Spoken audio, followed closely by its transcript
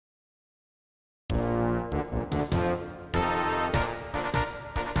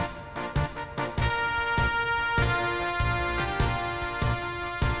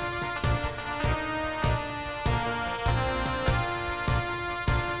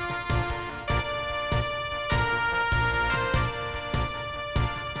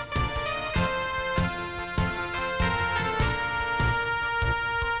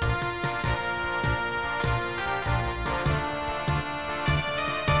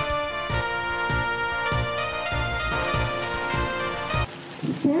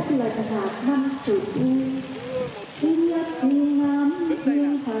lần hạt năm sự vui. Thứ nhất thiên ngắm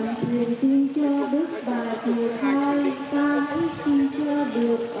thiên thần truyền tin cho Đức Bà Chùa Thai, ta hãy xin cho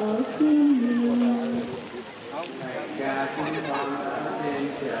được ở thiên liêng. Cha chúng con ở trên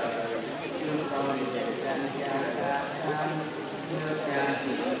trời, chúng con dạy danh cha đã tham, nhớ cha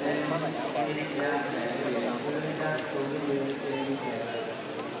sự đến, khi cha thể hiện với các cũng như trên trời.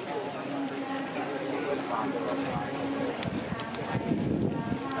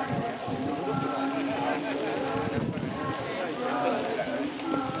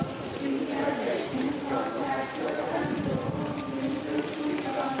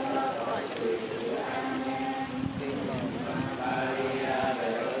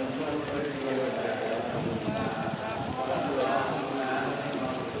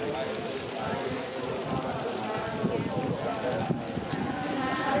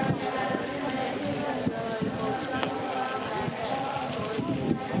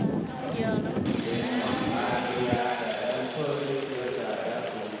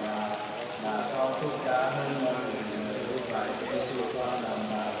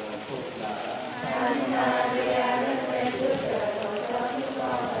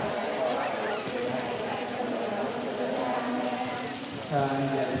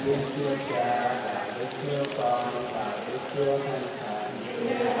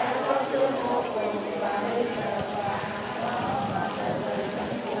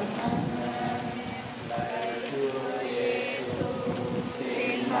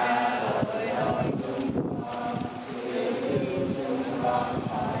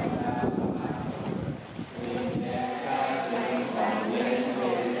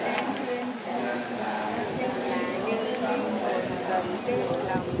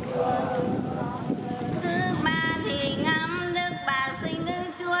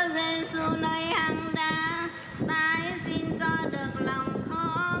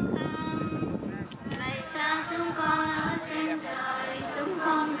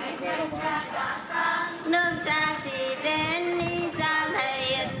 Nước cha chỉ đến ni cha thầy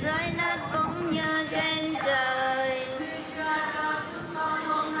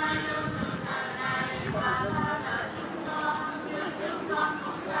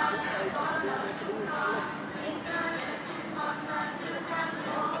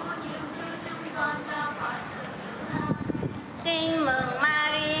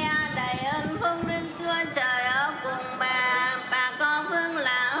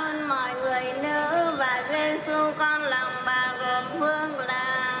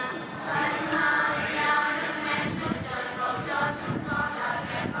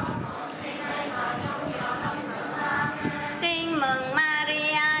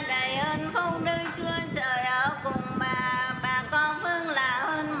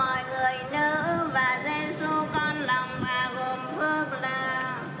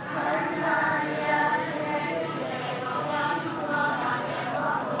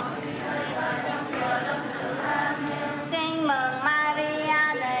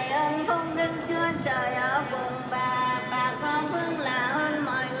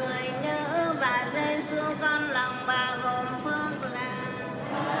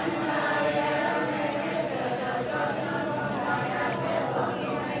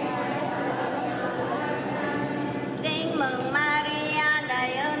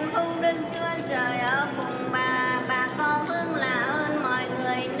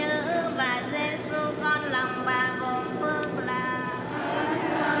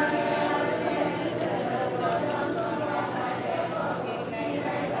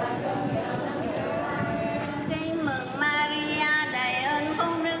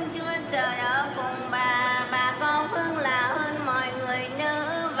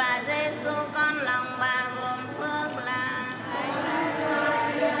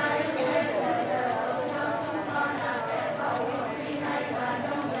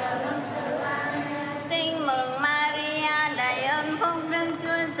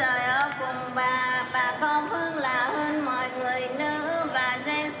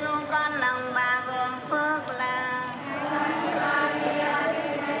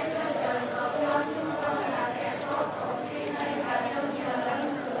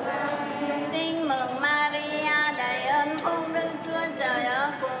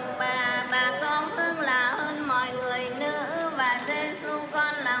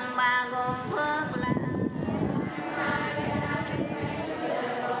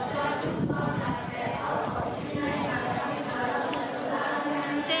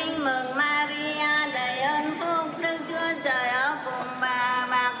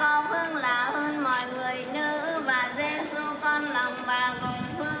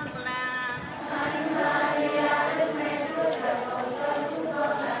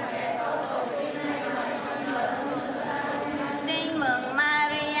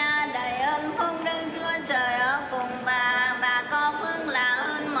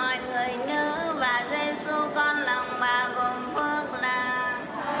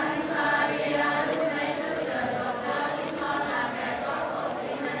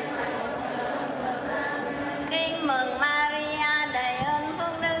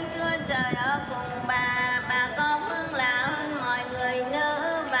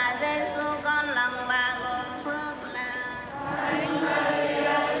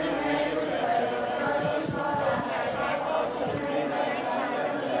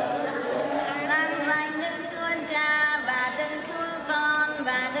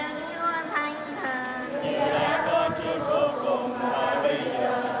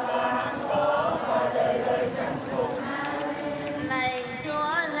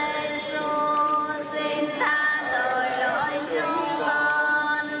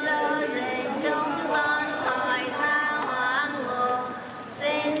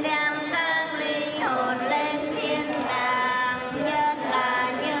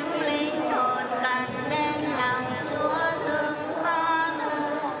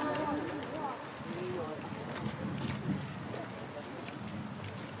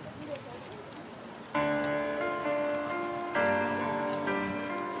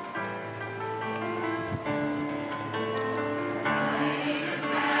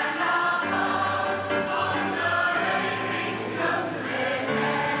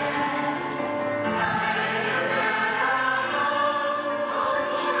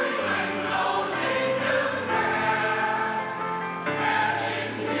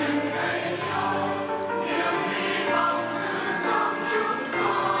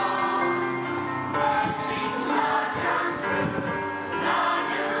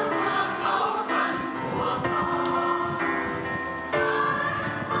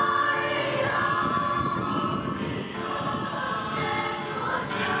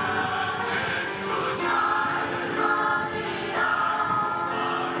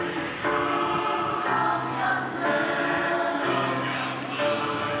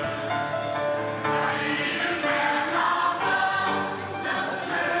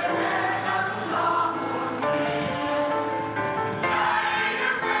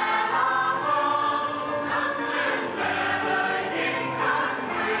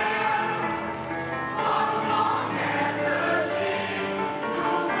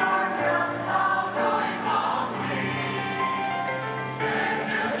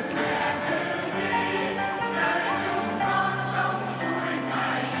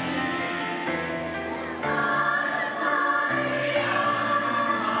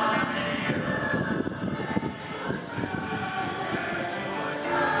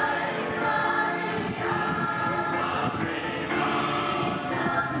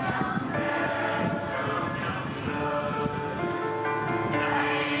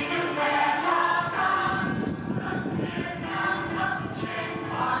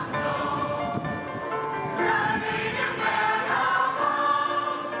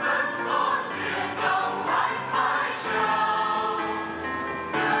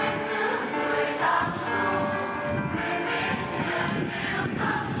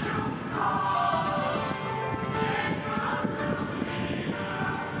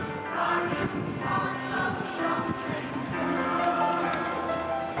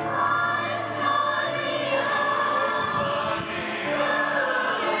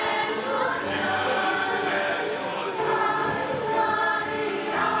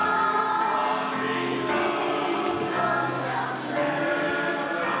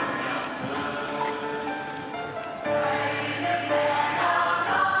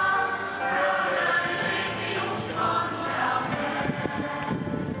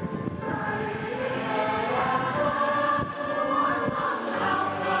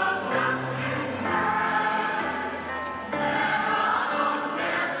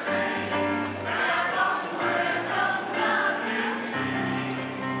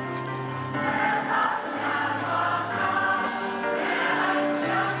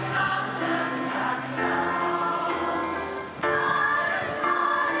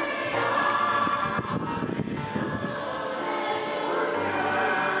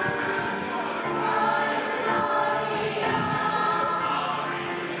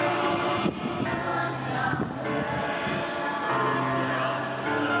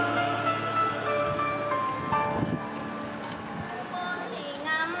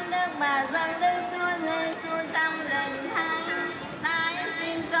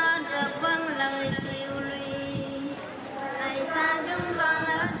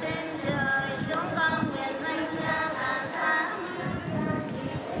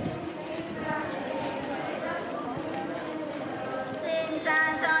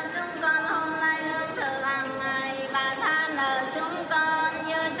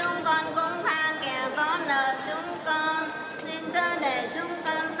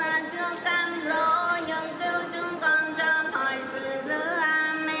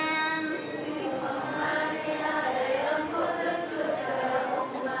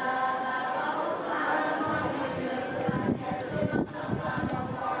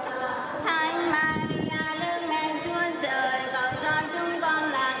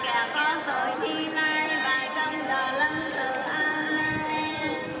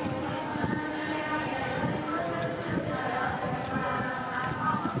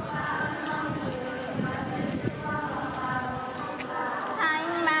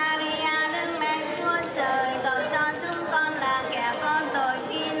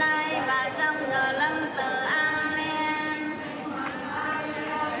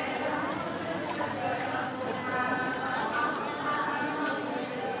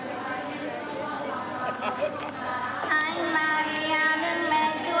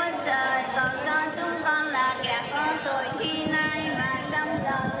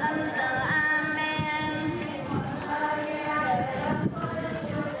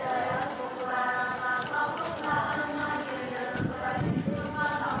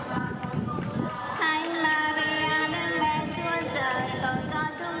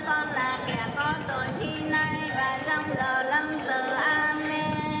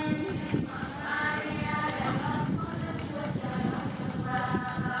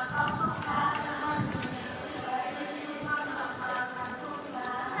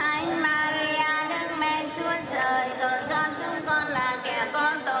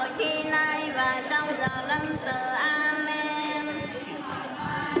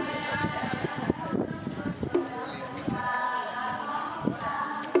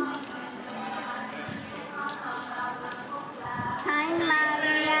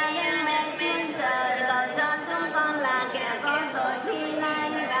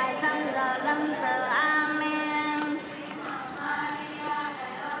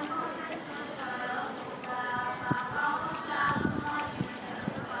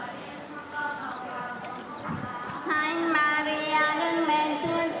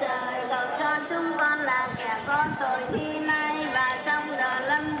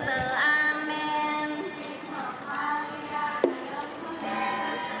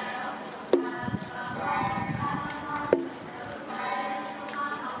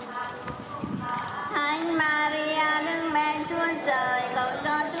Thánh Maria Đức Mẹ Chúa Trời, cầu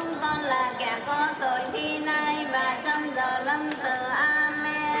cho chúng con là kẻ có tội khi nay và trong giờ lâm tử.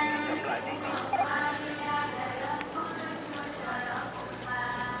 Amen.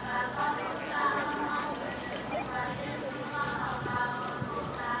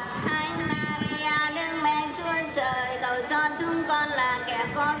 Thánh Maria Đức Mẹ Chúa Trời, cầu cho chúng con là kẻ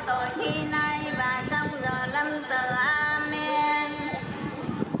có tội khi nay và trong giờ lâm tử. Amen.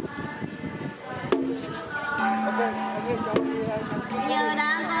 Như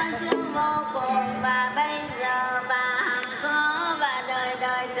đã có trước vô cùng và bây giờ và hằng có và đời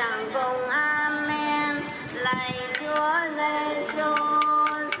đời chẳng cùng. Amen. Lạy Chúa Giêsu,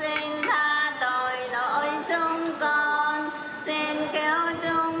 xin tha tội lỗi chúng con, xin cứu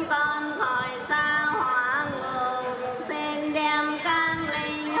chúng con khỏi sa hỏa ngục, xin đem các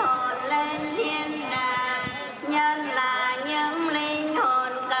linh hồn lên thiên đàng, nhất là những linh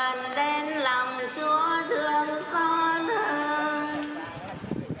hồn cần đến lòng Chúa thương xót hơn.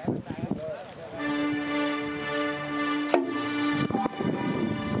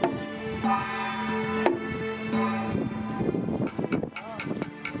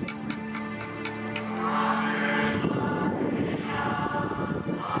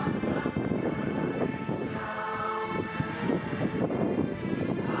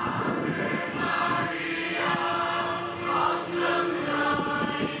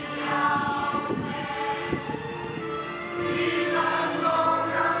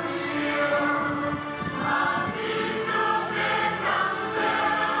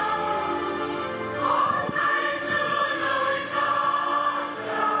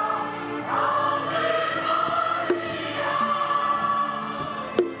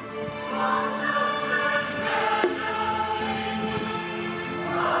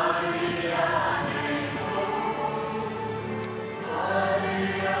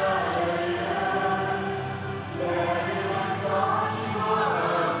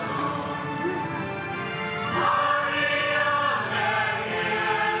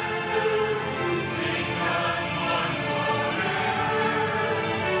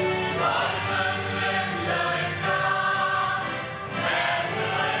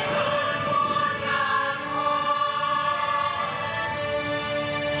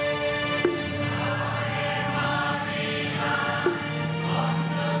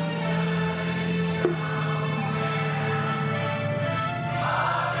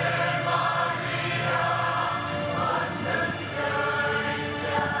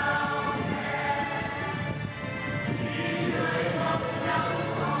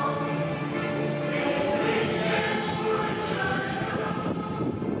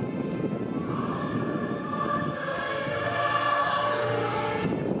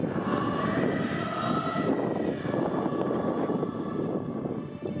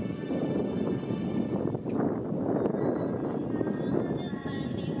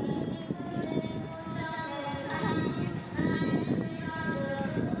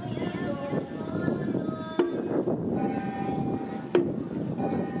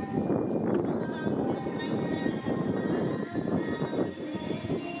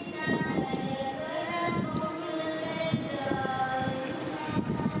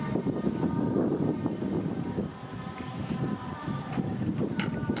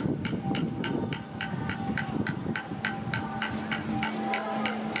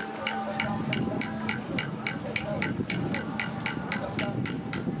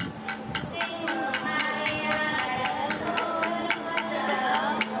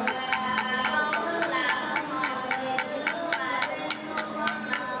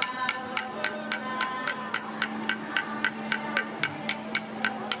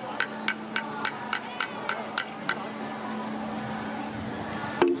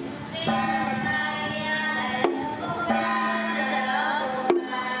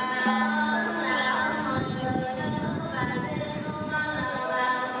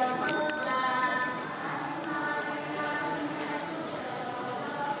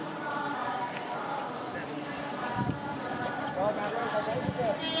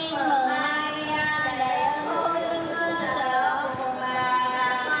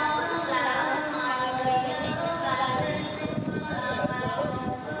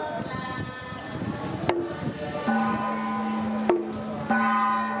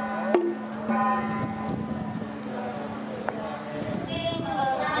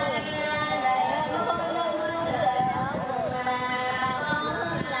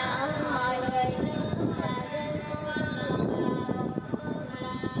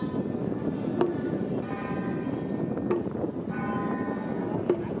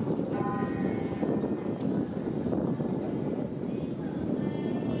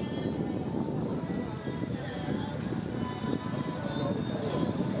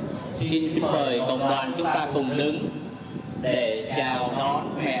 Xin kính mời cộng đoàn chúng ta cùng đứng để chào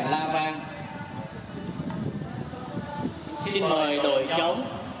đón Mẹ La Vang. Xin mời đội trống,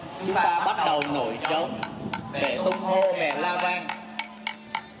 chúng ta bắt đầu nổi trống để tung hô Mẹ La Vang.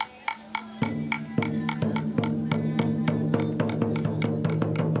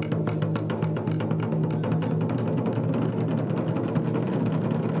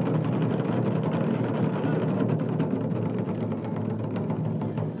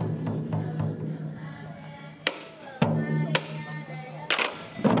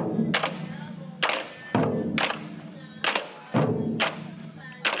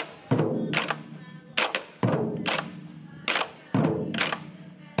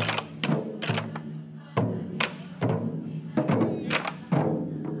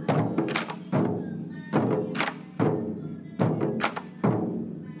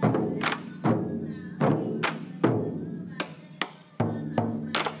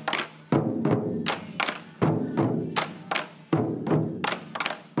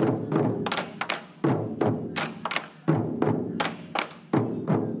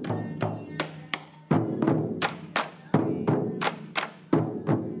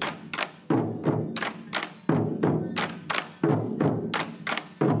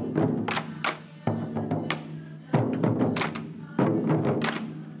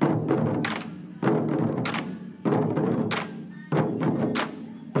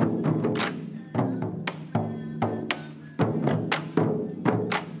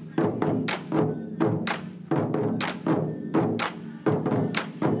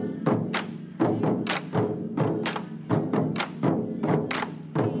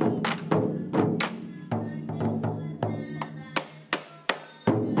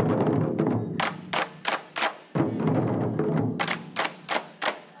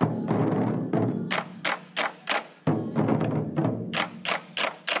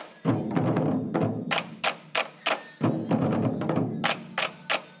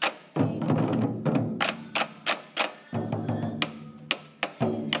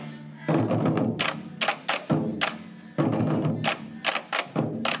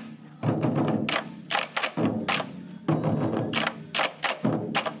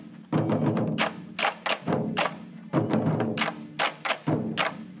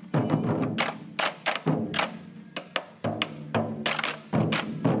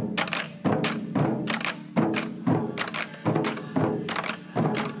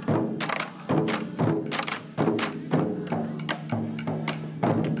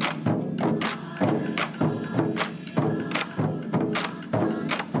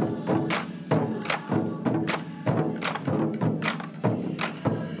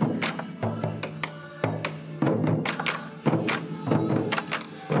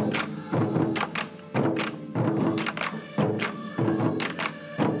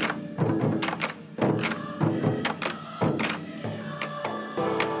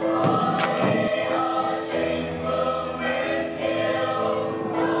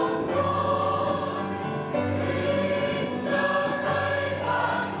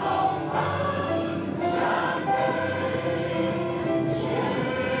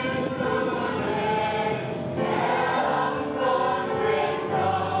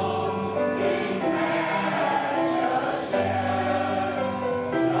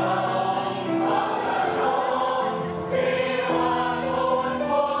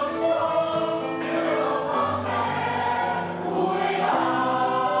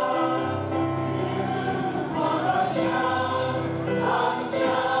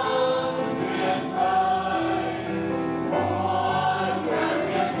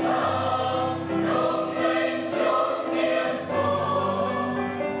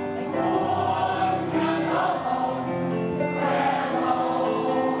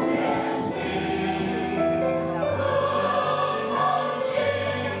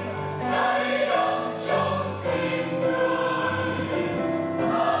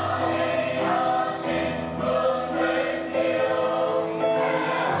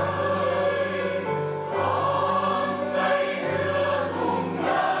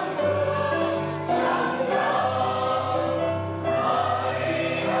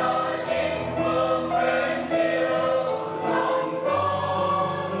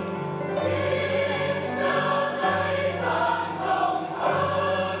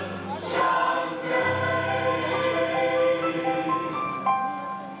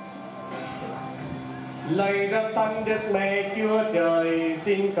 Lạy rất thánh Đức Mẹ Chúa Trời,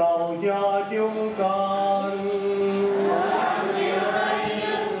 xin cầu cho chúng con.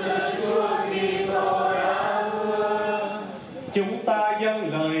 Chúng ta dâng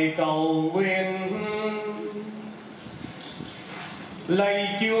lời cầu nguyện. Lạy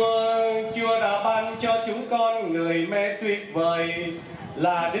Chúa, Chúa đã ban cho chúng con người mẹ tuyệt vời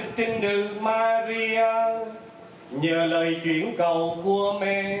là Đức Trinh Nữ Maria. Nhờ lời chuyển cầu của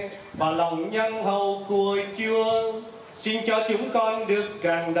mẹ và lòng nhân hậu của Chúa, xin cho chúng con được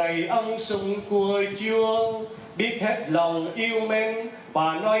tràn đầy ân sủng của Chúa, biết hết lòng yêu mến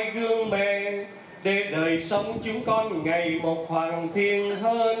và noi gương mẹ, để đời sống chúng con ngày một hoàn thiện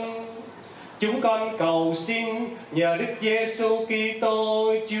hơn. Chúng con cầu xin nhờ Đức Giêsu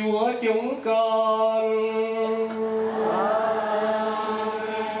Kitô Chúa chúng con.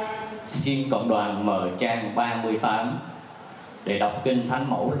 Xin cộng đoàn mở trang 38 để đọc kinh Thánh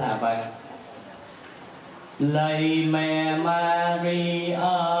Mẫu La Vang. Lạy Mẹ Maria,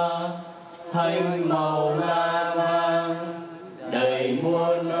 Thánh Mẫu La Vang, đầy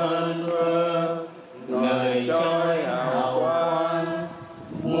muôn ơn phước, người trôi hào quang,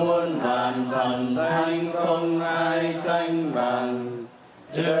 muôn vạn phần thánh không ai sánh bằng.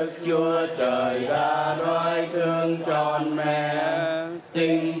 Đức Chúa Trời đã đói thương trọn mẹ,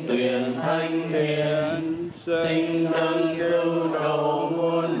 tinh tuyền thanh hiền, sinh đấng cứu độ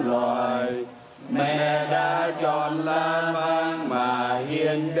muôn loài. Mẹ đã chọn La Vang mà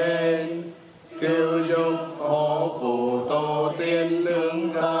hiến đến, cứu giúp hộ phù tổ tiên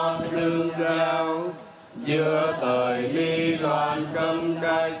lương con lương giáo. Giữa thời ly loạn câm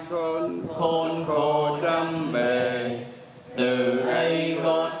cách khôn khổ trăm bề, từ ấy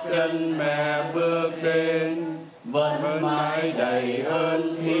gót chân mẹ bước đến, vẫn mãi đầy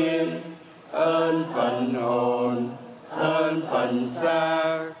ơn thiên, ơn phần hồn, ơn phần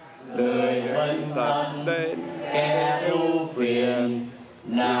xác. Người bệnh tật đến kẻ ưu phiền,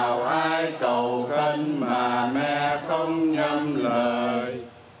 nào ai cầu khấn mà mẹ không nhầm lời.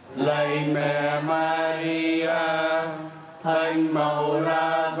 Lạy Mẹ Maria, Thánh Mẫu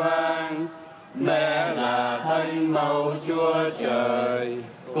La Vang, mẹ là Thánh Mẫu Chúa Trời,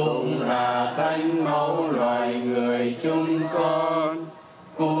 cũng là Thánh Mẫu loài người chúng con.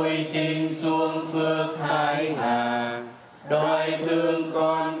 Cúi xin xuống phước thái hà, đói thương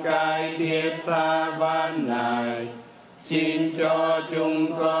con cái thiết tha van nài. Xin cho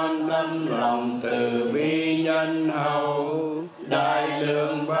chúng con lâm lòng từ bi nhân hậu, đại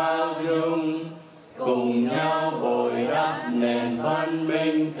lượng bao dung, cùng nhau bồi đắp nền văn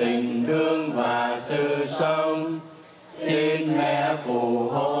minh tình thương và sự sống. Xin mẹ phù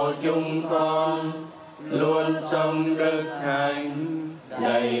hộ chúng con luôn sống đức hạnh,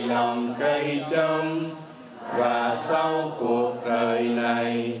 đầy lòng cây trông, và sau cuộc đời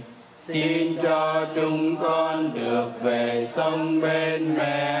này xin cho chúng con được về sống bên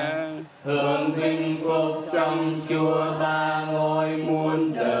mẹ, hưởng vinh phúc trong Chúa ba ngôi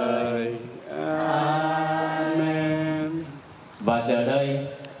muôn đời. Amen. Và giờ đây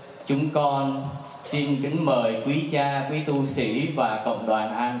chúng con xin kính mời quý cha, quý tu sĩ và cộng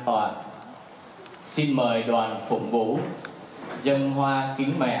đoàn an toàn. Xin mời đoàn phụng vũ dâng hoa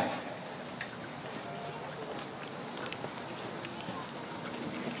kính mẹ.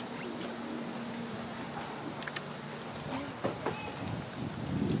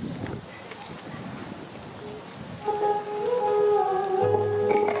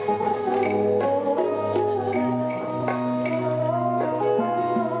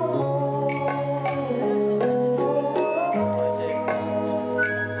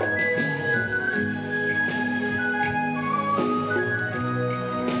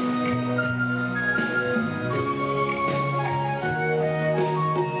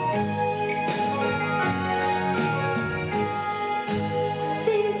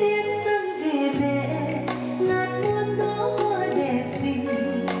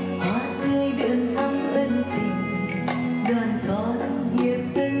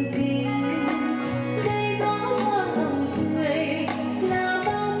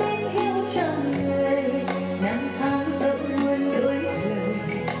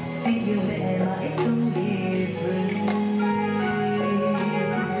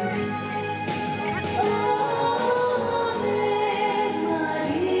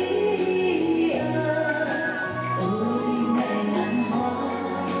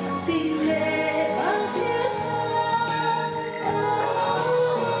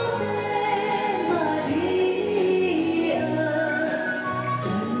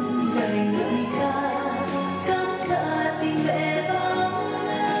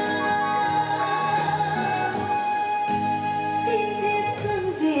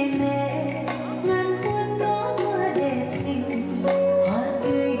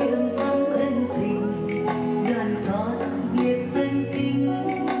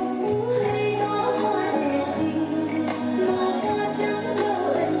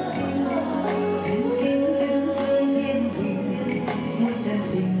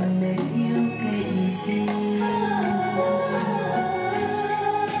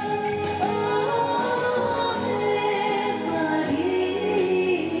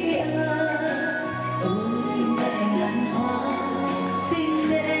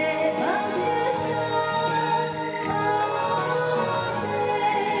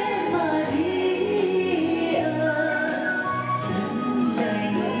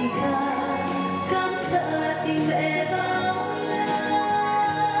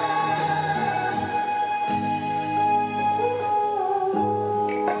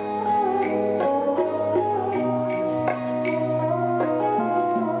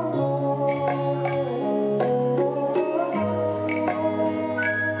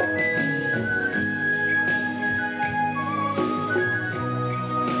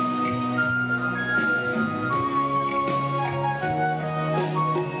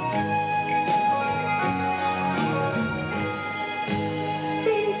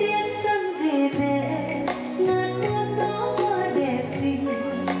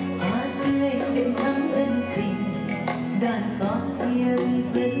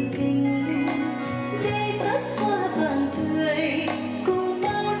 dân kinh đây sắc hoa vàng tươi cùng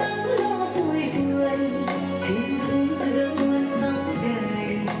bao nắng lo vui buồn hình hương giữa muôn sóng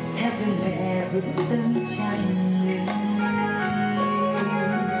đời theo người mẹ vững tâm chẳng ngừng.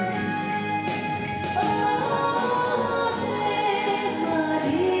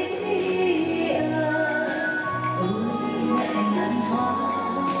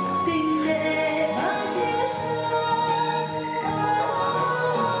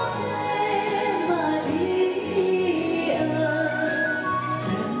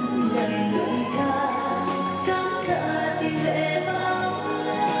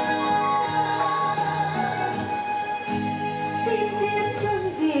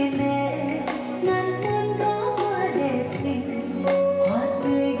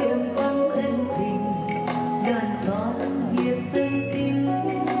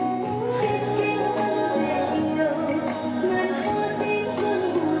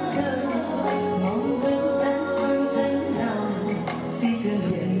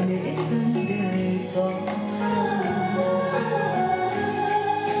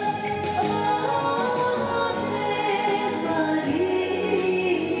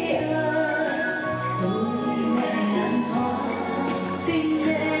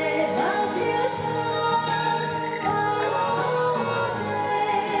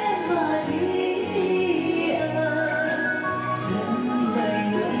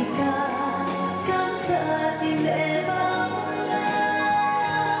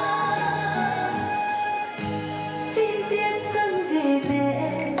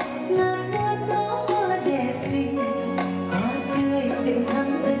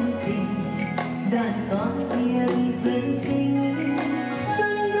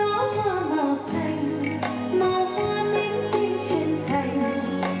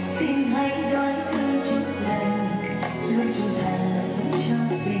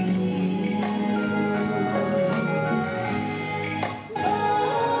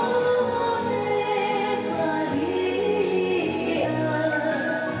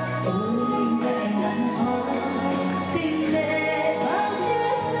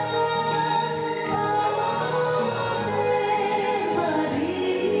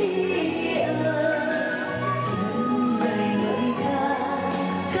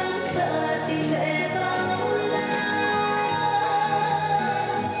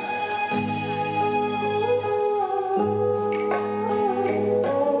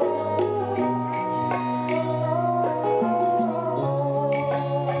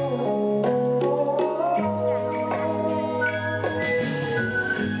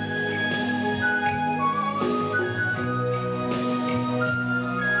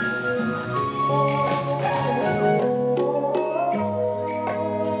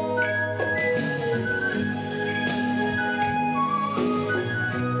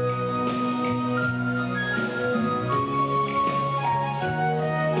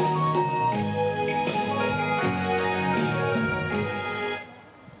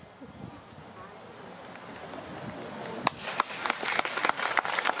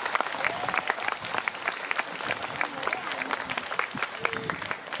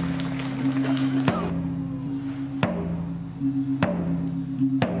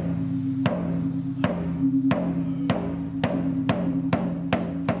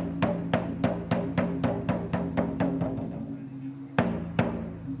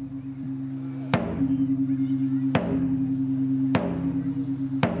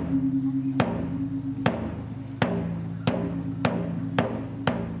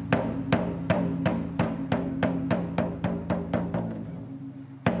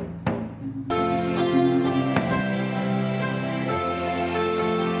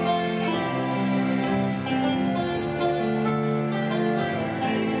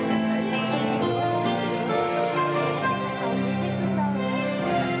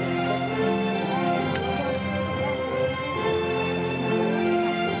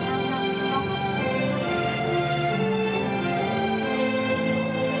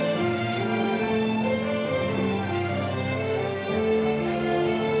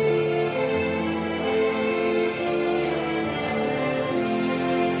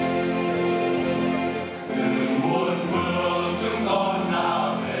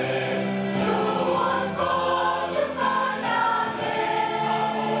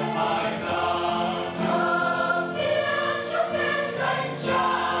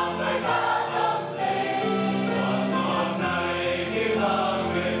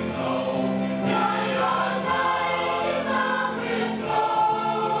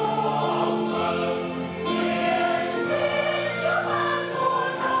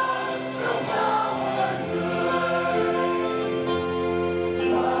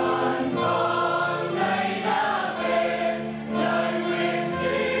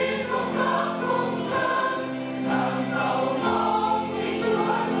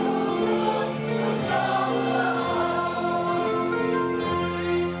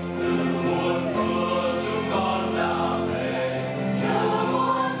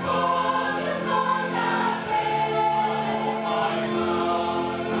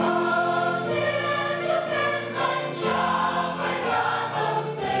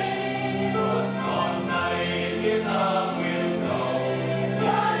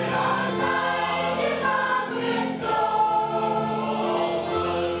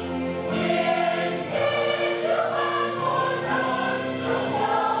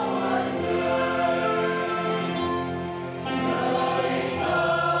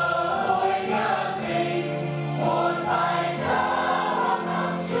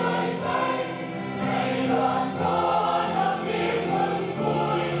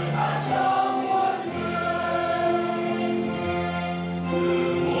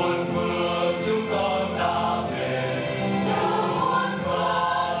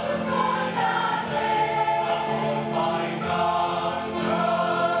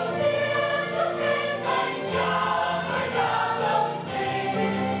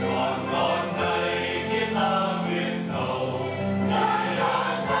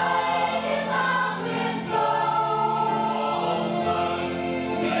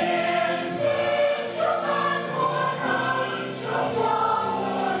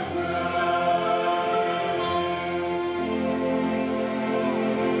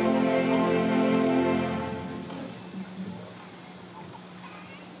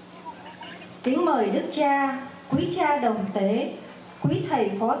 Kính mời Đức Cha, quý cha đồng tế, quý thầy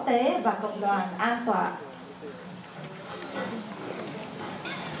phó tế và cộng đoàn an tọa.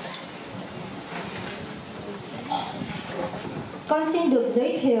 Con xin được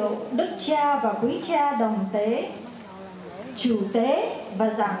giới thiệu Đức Cha và quý cha đồng tế, Chủ Tế và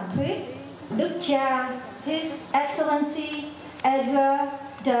Giảng Thuyết, Đức Cha His Excellency Edgar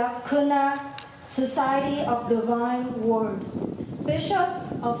de Cunha, Society of Divine Word, Bishop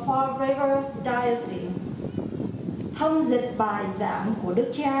of Fall River Diocese. Thông dịch bài giảng của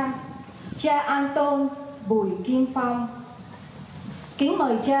Đức Cha, cha Anton Bùi Kim Phong. Kính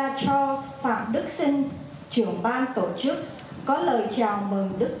mời cha Charles Phạm Đức Sinh, trưởng ban tổ chức, có lời chào mừng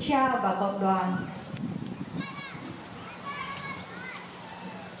Đức Cha và cộng đoàn.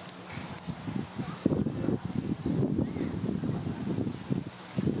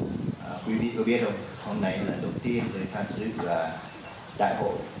 Quý vị có biết không, hôm nay là đầu tiên tôi tham dự là đại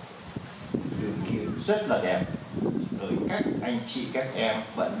hội, đường kiệu rất là đẹp, rồi các anh chị các em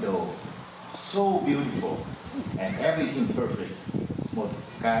bận đồ so beautiful and everything perfect. Một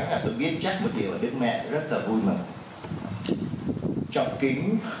cái là tôi biết chắc một điều là Đức Mẹ rất là vui mừng. Trọng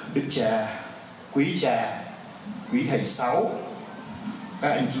kính Đức Cha, quý thầy Sáu, các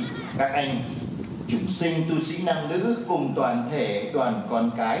anh chị, các anh chúng sinh tu sĩ nam nữ cùng toàn thể đoàn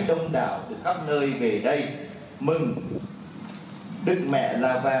con cái đông đảo từ khắp nơi về đây mừng Đức Mẹ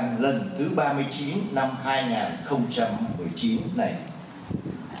La Vang lần thứ 39 năm 2019 này.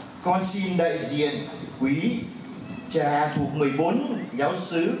 Con xin đại diện quý cha thuộc 14 giáo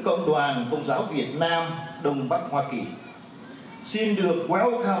xứ Cộng đoàn Công giáo Việt Nam Đông Bắc Hoa Kỳ xin được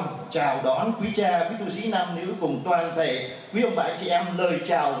welcome, chào đón quý cha, quý tu sĩ nam nữ cùng toàn thể quý ông bà chị em lời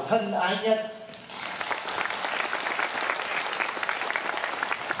chào thân ái nhất.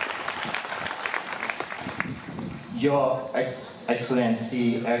 Your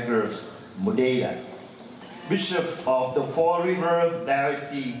Excellency Edgar Moreira, Bishop of the Fall River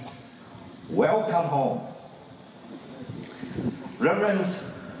Diocese, welcome home. Reverend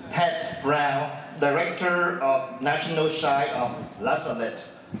Ted Brown, Director of National Shrine of Lazareth,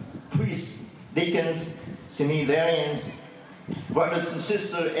 priests, deacons, seminarians, brothers and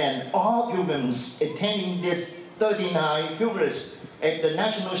sisters, and all pilgrims attending this 39 pilgrimages at the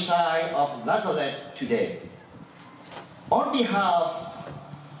National Shrine of Lazareth today. On behalf of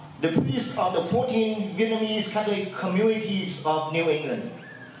the priests of the 14 Vietnamese Catholic communities of New England,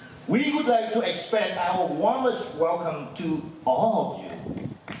 we would like to extend our warmest welcome to all of you.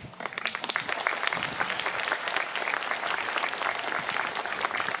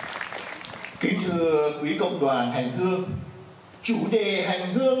 Kính thưa quý cộng đoàn hành hương, chủ đề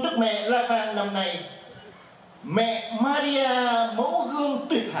hành hương Đức Mẹ La Vang năm nay, Mẹ Maria mẫu gương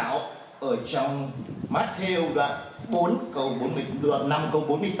tuyệt hảo ở trong Matthew đoạn 5 câu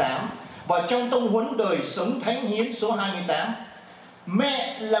 48 và trong tông huấn đời sống thánh hiến số 28.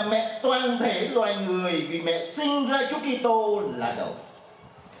 Mẹ là mẹ toàn thể loài người vì mẹ sinh ra Chúa Kitô là đầu,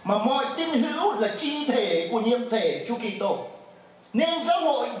 mà mọi tín hữu là chi thể của nhiệm thể Chúa Kitô. Nên giáo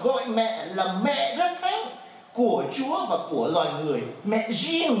hội gọi mẹ là mẹ rất thánh của Chúa và của loài người, mẹ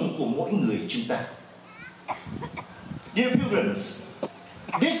riêng của mỗi người chúng ta. Dear pilgrims,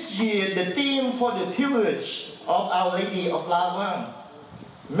 this year the theme for the pilgrimage of Our Lady of La Vang,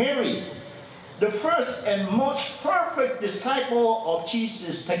 Mary, the first and most perfect disciple of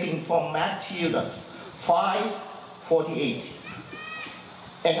Jesus, taken from Matthew 5:48,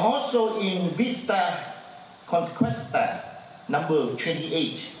 and also in Vista Conquesta, number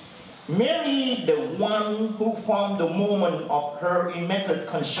 28. Mary, the one who from the moment of her immaculate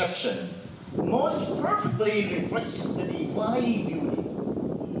conception most perfectly reflects the divine beauty.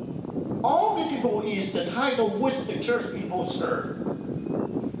 All beautiful is the title which the church people serve.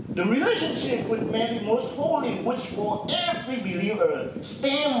 The relationship with Mary Most Holy, which for every believer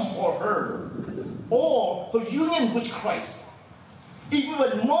stands for her, or her union with Christ,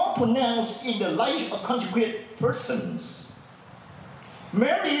 even more pronounced in the life of consecrated persons.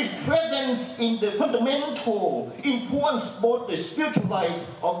 Mary's presence in the fundamental influence both the spiritual life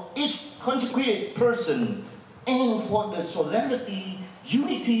of each consecrated person and for the solemnity,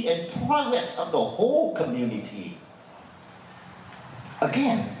 unity, and progress of the whole community.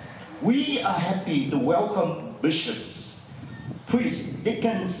 Again, we are happy to welcome bishops, priests,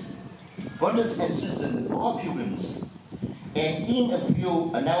 deacons, brothers and sisters, all pilgrims. And in a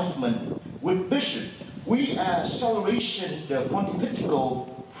few announcements with Bishop, we are celebrating the pontifical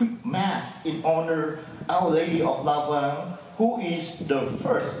Mass in honor Our Lady of La Vang, who is the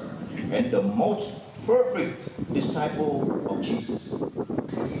first and the most perfect disciple of Jesus.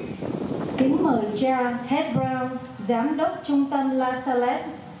 Kính mời cha Ted Brown, Giám đốc Trung tâm Lazareth,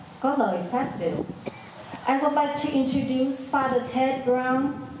 có lời phát biểu. I would like to introduce Father Ted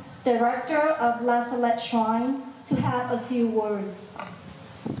Brown, Director of La Salette Shrine, to have a few words.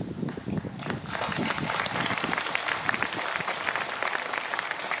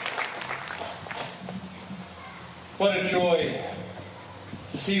 What a joy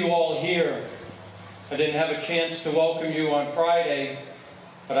to see you all here. I didn't have a chance to welcome you on Friday,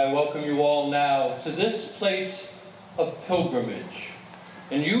 but I welcome you all now to this place of pilgrimage.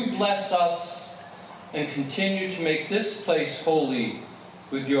 And you bless us and continue to make this place holy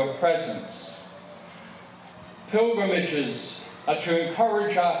with your presence. Pilgrimages are to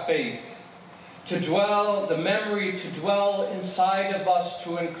encourage our faith, to dwell, the memory to dwell inside of us,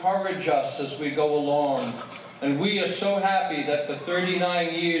 to encourage us as we go along. And we are so happy that for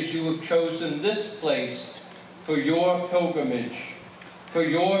 39 years you have chosen this place for your pilgrimage, for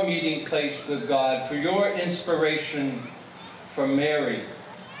your meeting place with God, for your inspiration from Mary.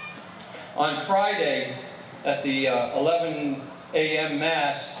 On Friday at the 11 a.m.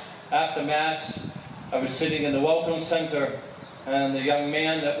 Mass, after Mass, I was sitting in the Welcome Center, and the young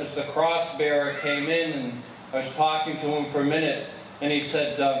man that was the cross bearer came in, and I was talking to him for a minute, and he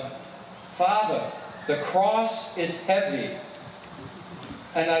said, Father, the cross is heavy.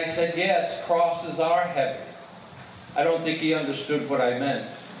 And I said, yes, crosses are heavy. I don't think he understood what I meant.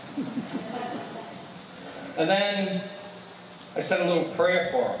 And then I said a little prayer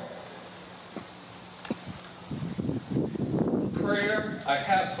for him. Prayer I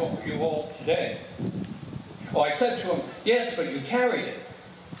have for you all today. Oh, I said to him, yes, but you carried it.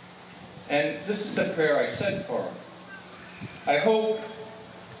 And this is the prayer I said for him. I hope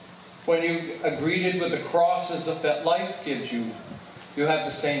when you are greeted with the crosses that life gives you, you have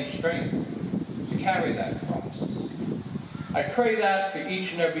the same strength to carry that cross. I pray that for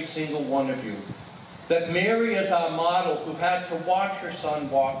each and every single one of you, that Mary as our model, who had to watch her son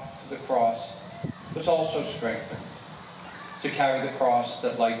walk to the cross, was also strengthened to carry the cross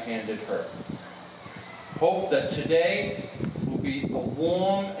that life handed her. Hope that today will be a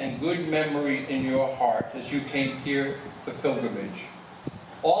warm and good memory in your heart as you came here for pilgrimage.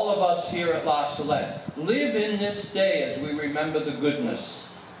 All of us here at La Salette live in this day as we remember the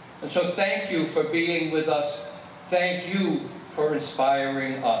goodness. And so thank you for being with us. Thank you for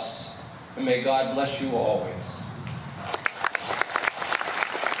inspiring us. And may God bless you always.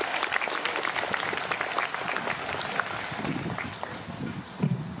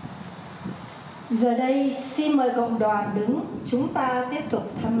 Giờ đây xin mời cộng đoàn đứng, chúng ta tiếp tục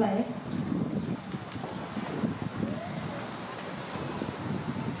thăm lễ.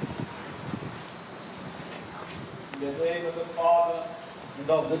 In the name of the Father, and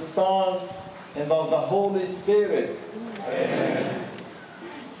of the Son, and of the Holy Spirit. Amen.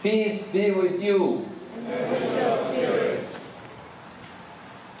 Peace be with you. And with your spirit.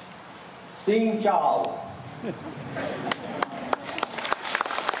 Xin chào.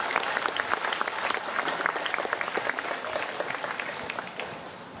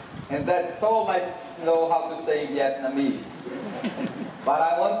 And that's all I know how to say in Vietnamese. But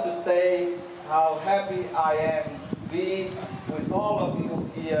I want to say how happy I am to be with all of you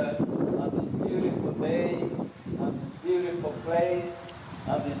here on this beautiful day, on this beautiful place,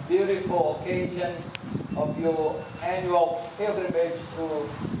 on this beautiful occasion of your annual pilgrimage to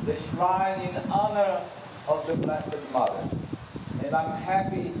the shrine in honor of the Blessed Mother. And I'm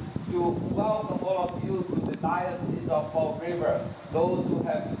happy to welcome all of you to the Diocese of Fall River, those who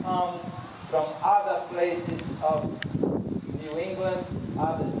have come from other places of New England,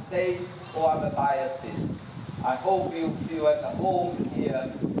 other states, or other dioceses. I hope you feel at home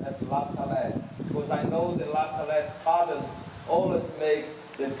here at La Salette, because I know the La Salette fathers always make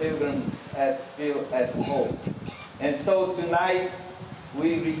the pilgrims feel at home. And so tonight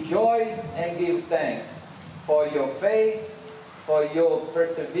we rejoice and give thanks for your faith, for your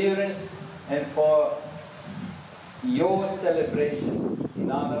perseverance, and for your celebration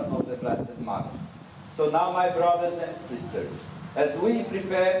in honor of the Blessed Mother. So now, my brothers and sisters, as we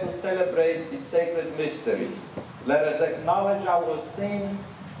prepare to celebrate these sacred mysteries, let us acknowledge our sins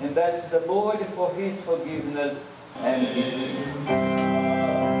and ask the Lord for His forgiveness and His peace.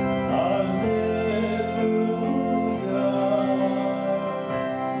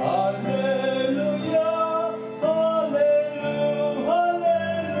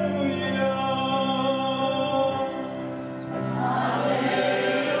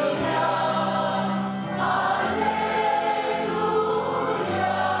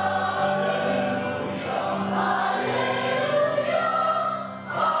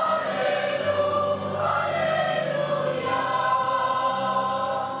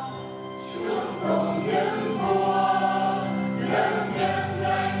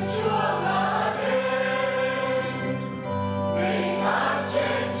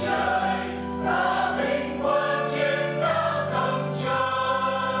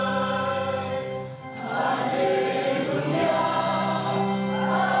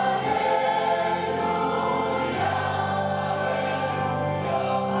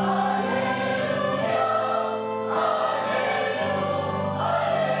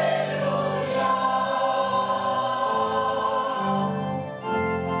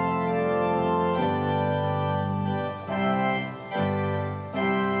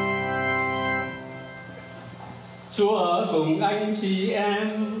 Chúa ở cùng anh chị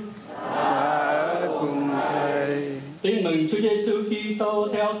em. Và cùng Thầy. Tin mừng Chúa Giêsu Kitô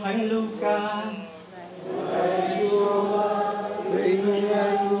theo Thánh Luca. Lạy Chúa, vinh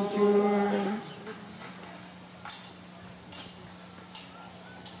danh Chúa.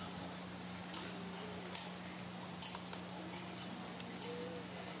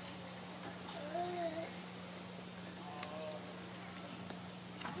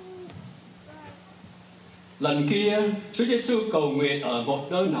 Lần kia, Chúa Giêsu cầu nguyện ở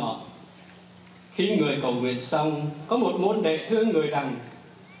một nơi nọ. Khi người cầu nguyện xong, có một môn đệ thưa người rằng: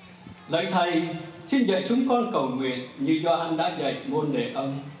 Lạy Thầy, xin dạy chúng con cầu nguyện như Gioan đã dạy môn đệ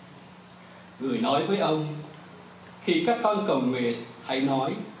ông. Người nói với ông: Khi các con cầu nguyện, hãy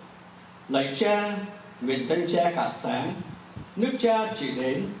nói: Lạy Cha, nguyện danh Cha cả sáng, nước Cha trị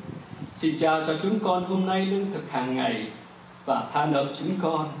đến. Xin Cha cho chúng con hôm nay lương thực hàng ngày và tha nợ chúng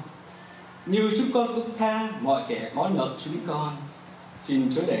con, như chúng con cũng tha mọi kẻ có nợ chúng con.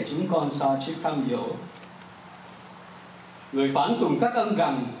 Xin Chúa để chúng con xa trước cám dỗ. Người phán cùng các ông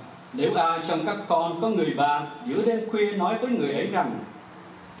rằng: Nếu ai trong các con có người bạn giữa đêm khuya nói với người ấy rằng: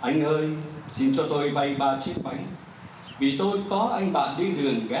 Anh ơi, xin cho tôi vay 3 chiếc bánh, vì tôi có anh bạn đi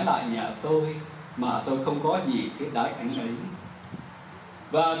đường ghé lại nhà tôi mà tôi không có gì để đãi anh ấy.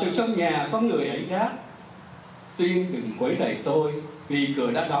 Và từ trong nhà có người ấy đáp: Xin đừng quấy rầy tôi, vì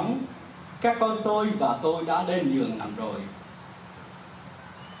cửa đã đóng, các con tôi và tôi đã lên giường nằm rồi.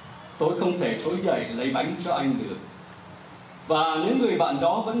 Tôi không thể trỗi dậy lấy bánh cho anh được. Và nếu người bạn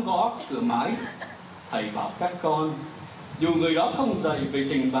đó vẫn gõ cửa mãi, Thầy bảo các con, dù người đó không dậy vì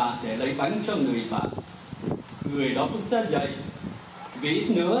tình bạn để lấy bánh cho người bạn, người đó cũng sẽ dậy, vì ít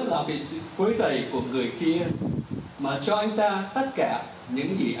nữa là vì sự quấy rầy của người kia, mà cho anh ta tất cả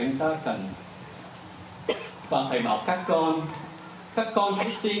những gì anh ta cần. Và Thầy bảo các con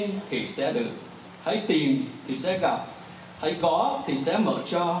hãy xin thì sẽ được, hãy tìm thì sẽ gặp, hãy gõ thì sẽ mở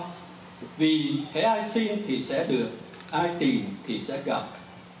cho. Vì hễ ai xin thì sẽ được, ai tìm thì sẽ gặp,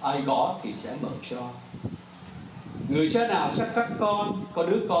 ai gõ thì sẽ mở cho. Người cha nào chắc các con có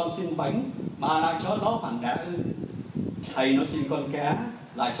đứa con xin bánh mà lại cho nó hòn đá ư? Hay nó xin con cá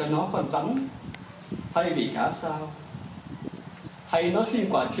lại cho nó con rắn thay vì cá sao? Hay nó xin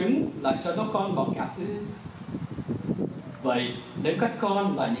quả trứng lại cho nó con bọ cạp ư? Vậy nếu các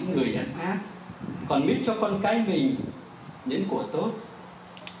con là những người đàn ác còn biết cho con cái mình những của tốt,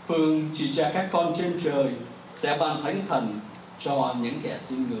 phương chỉ cha các con trên trời sẽ ban thánh thần cho những kẻ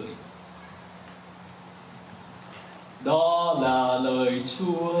xin người. Đó là lời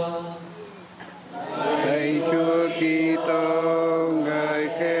Chúa. Lạy Chúa Kitô, ngợi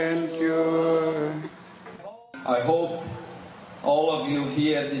khen Chúa. I hope all of you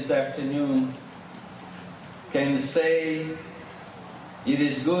here this afternoon can say it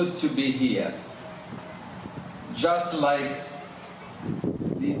is good to be here. Just like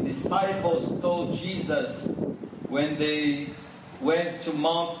the disciples told Jesus when they went to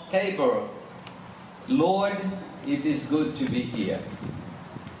Mount Tabor, Lord, it is good to be here.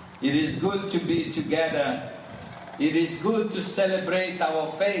 It is good to be together. It is good to celebrate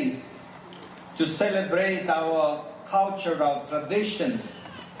our faith, to celebrate our cultural traditions,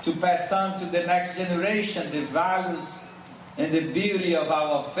 to pass on to the next generation the values and the beauty of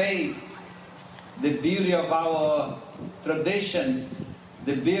our faith, the beauty of our traditions,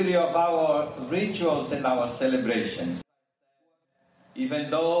 the beauty of our rituals and our celebrations.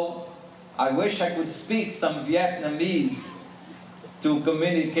 Even though I wish I could speak some Vietnamese to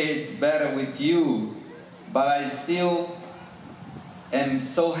communicate better with you, but I still am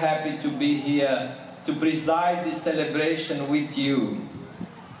so happy to be here to preside this celebration with you.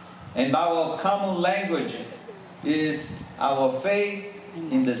 And our common language is our faith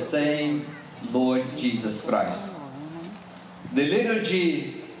in the same Lord Jesus Christ. The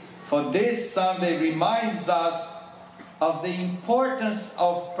liturgy for this Sunday reminds us of the importance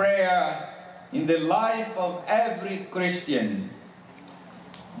of prayer in the life of every Christian.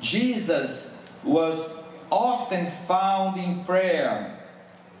 Jesus was often found in prayer,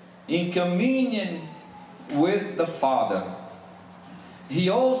 in communion with the Father. He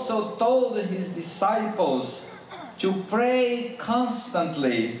also told his disciples to pray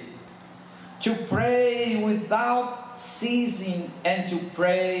constantly, to pray without ceasing, and to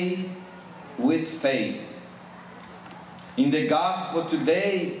pray with faith. In the Gospel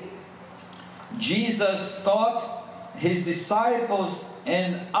today, Jesus taught his disciples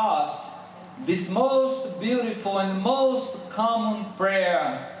and us this most beautiful and most common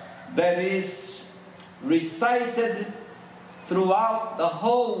prayer that is recited throughout the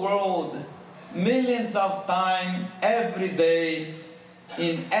whole world millions of times every day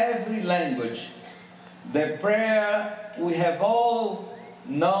in every language. the prayer we have all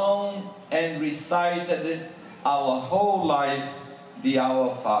known and recited our whole life, the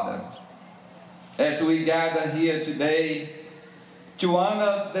Our Father. As we gather here today to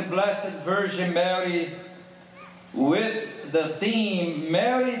honor the Blessed Virgin Mary with the theme,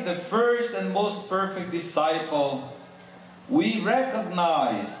 Mary, the first and most perfect disciple, we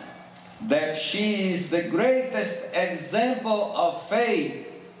recognize that she is the greatest example of faith,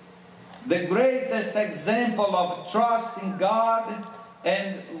 the greatest example of trust in God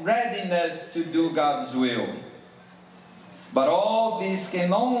and readiness to do God's will. But all this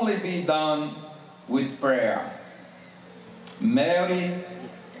can only be done with prayer. Mary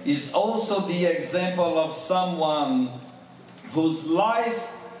is also the example of someone whose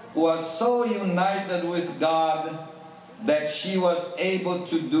life was so united with God that she was able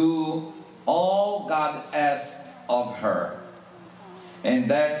to do all God asked of her. And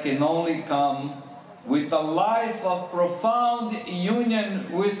that can only come with a life of profound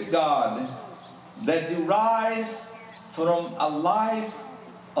union with God that derives from a life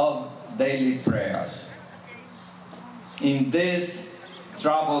of daily prayers. In this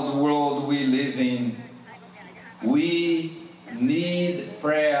troubled world we live in, we need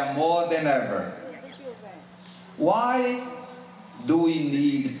prayer more than ever. Why do we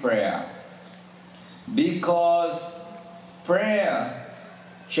need prayer? Because prayer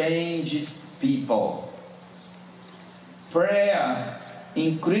changes people. Prayer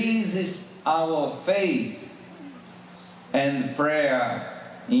increases our faith, and prayer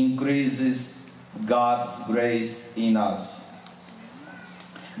increases God's grace in us.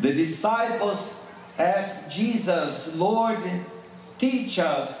 The disciples asked Jesus, Lord, teach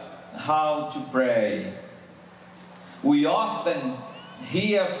us how to pray. We often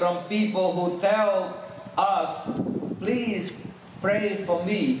hear from people who tell us, please pray for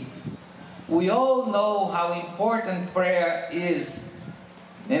me. We all know how important prayer is,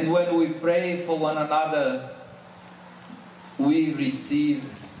 and when we pray for one another, we receive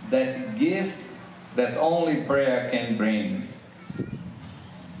that gift that only prayer can bring.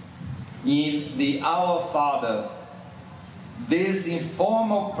 In the Our Father, this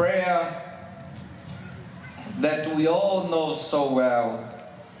informal prayer that we all know so well,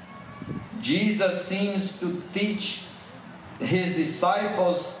 Jesus seems to teach his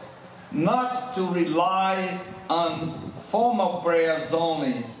disciples not to rely on formal prayers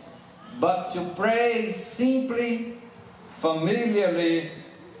only, but to pray simply, familiarly,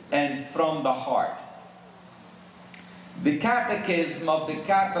 and from the heart. The Catechism of the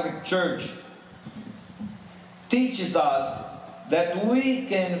Catholic Church teaches us that we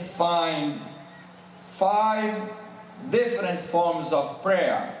can find 5 different forms of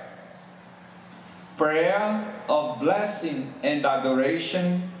prayer. Prayer of blessing and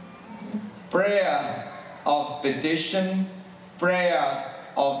adoration, prayer of petition, prayer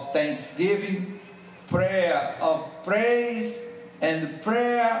of thanksgiving, prayer of praise, and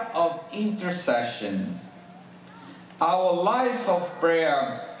prayer of intercession. Our life of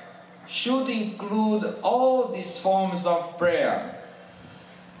prayer should include all these forms of prayer.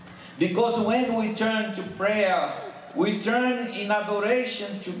 Because when we turn to prayer, we turn in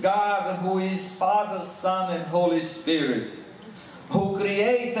adoration to God, who is Father, Son, and Holy Spirit, who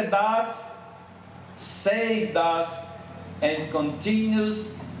created us, saved us, and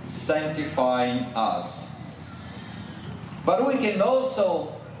continues sanctifying us. But we can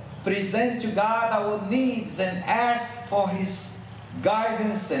also present to God our needs and ask for His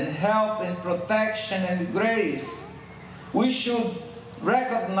guidance and help and protection and grace. We should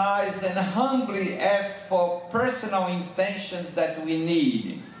recognize and humbly ask for personal intentions that we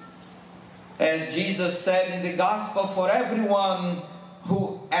need. As Jesus said in the Gospel, for everyone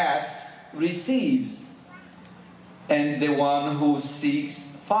who asks receives, and the one who seeks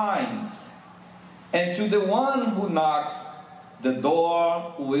finds, and to the one who knocks the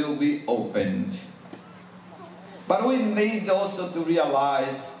door will be opened. But we need also to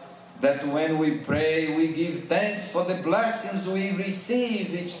realize that when we pray, we give thanks for the blessings we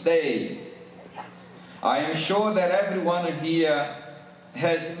receive each day. I am sure that everyone here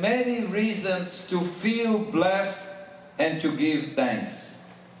has many reasons to feel blessed and to give thanks.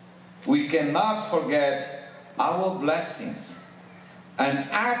 We cannot forget our blessings. An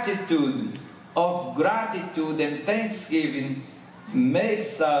attitude of gratitude and thanksgiving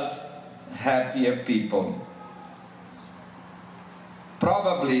makes us happier people.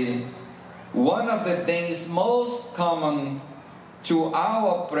 Probably one of the things most common to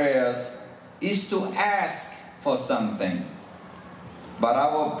our prayers is to ask for something. But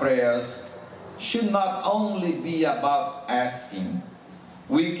our prayers should not only be about asking.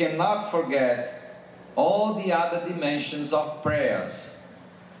 We cannot forget all the other dimensions of prayers.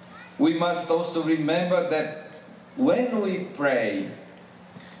 We must also remember that when we pray,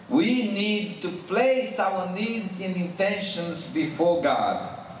 we need to place our needs and intentions before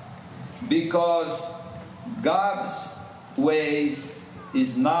God, because God's ways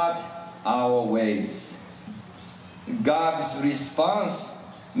is not our ways. God's response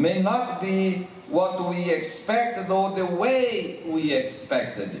may not be what we expected or the way we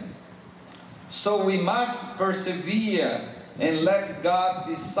expected it. So we must persevere and let God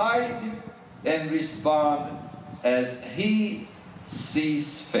decide and respond as He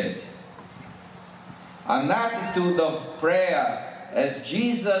sees fit. An attitude of prayer, as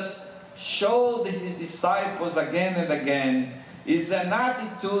Jesus showed His disciples again and again, is an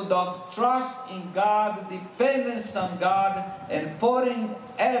attitude of trust in God, dependence on God, and putting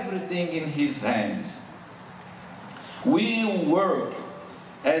everything in His hands. We work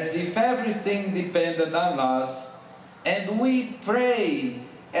as if everything depended on us, and we pray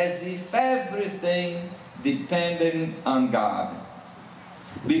as if everything depended on God.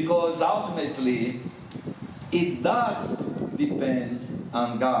 Because ultimately, it does depend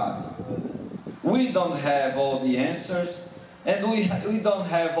on God. We don't have all the answers, and we don't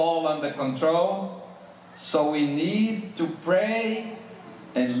have all under control, so we need to pray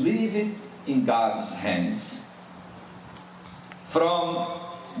and leave it in God's hands. From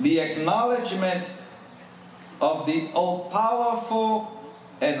the acknowledgement of the all-powerful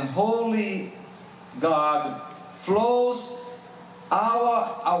and holy God flows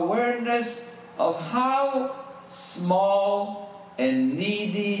our awareness of how small and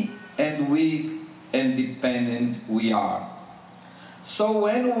needy and weak and dependent we are. So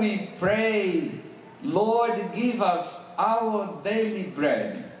when we pray, Lord, give us our daily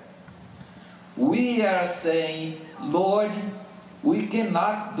bread, we are saying, Lord, we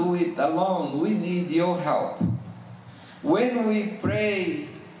cannot do it alone. We need your help. When we pray,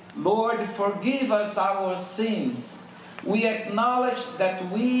 Lord, forgive us our sins, we acknowledge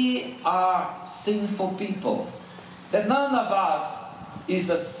that we are sinful people, that none of us is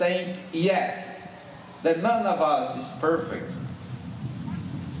a saint yet, that none of us is perfect.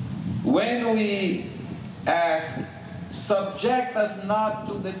 When we ask, subject us not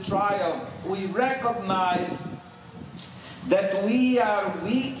to the trial, we recognize that we are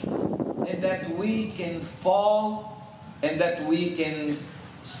weak and that we can fall and that we can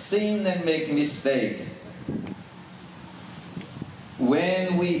sin and make mistakes.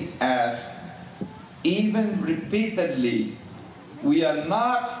 When we ask, even repeatedly, we are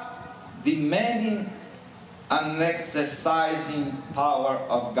not demanding an exercising power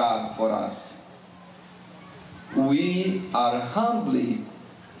of God for us. We are humbly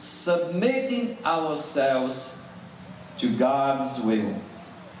submitting ourselves to God's will.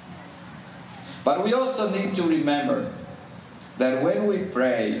 But we also need to remember that when we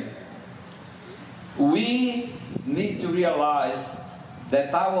pray, we need to realize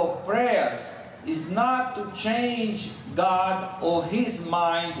that our prayers is not to change God or His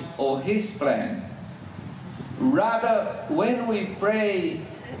mind or His plan. Rather, when we pray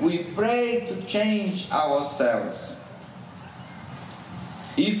to change ourselves.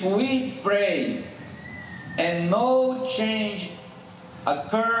 If we pray and no change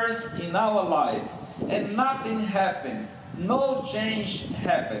occurs in our life and nothing happens, no change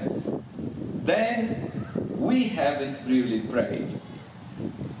happens, then we haven't really prayed.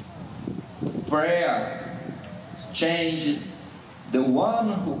 Prayer changes the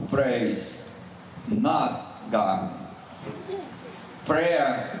one who prays, not God.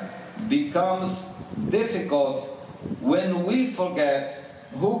 Prayer becomes difficult when we forget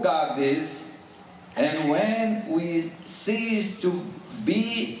who God is and when we cease to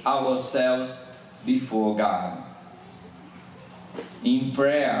be ourselves before God. In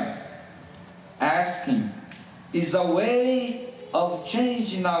prayer, asking is a way of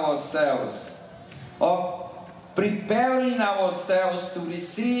changing ourselves, of preparing ourselves to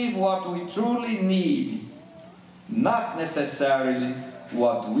receive what we truly need, not necessarily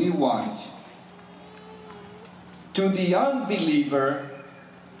what we want. To the unbeliever,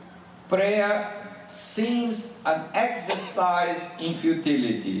 prayer seems an exercise in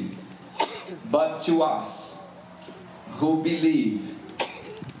futility, but to us who believe,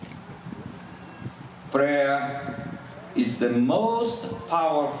 prayer is the most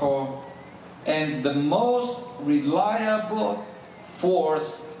powerful and the most reliable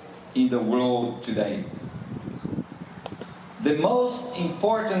force in the world today. The most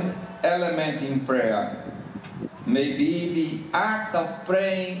important element in prayer may be the act of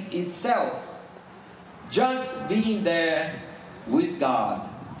praying itself, just being there with God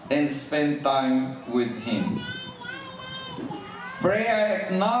and spend time with Him. Prayer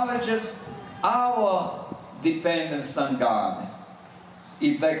acknowledges our dependence on God.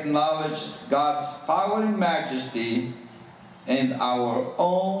 It acknowledges God's power and majesty and our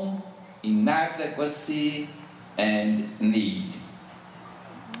own inadequacy and need.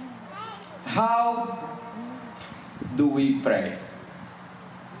 How do we pray?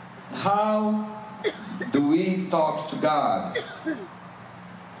 How do we talk to God?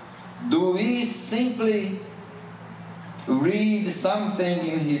 Do we simply read something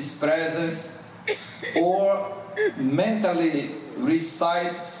in His presence or mentally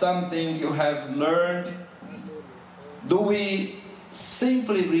recite something you have learned? Do we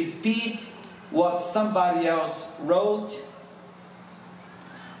simply repeat what somebody else wrote?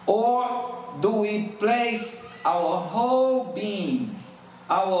 Or do we place our whole being,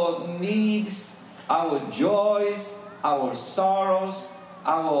 our needs, our joys, our sorrows,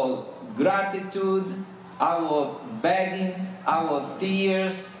 our gratitude, our begging, our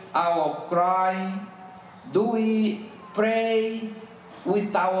tears, our crying, do we pray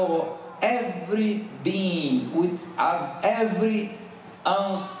with our every being, with every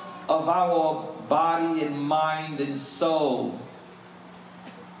ounce of our body and mind and soul?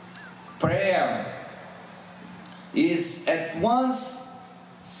 Prayer is at once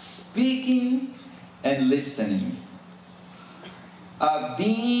speaking and listening, a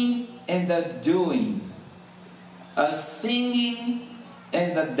being and a doing, a singing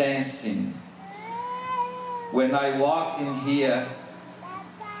and a dancing. When I walked in here,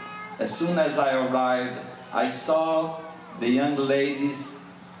 as soon as I arrived, I saw the young ladies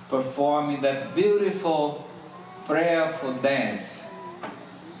performing that beautiful prayerful dance.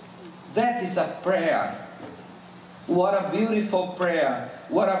 That is a prayer. What a beautiful prayer.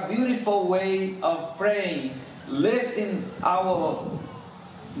 What a beautiful way of praying, lifting our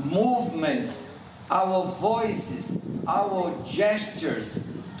movements, our voices, our gestures,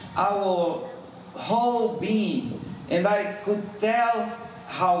 our whole being. And I could tell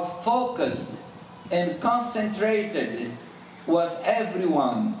how focused and concentrated was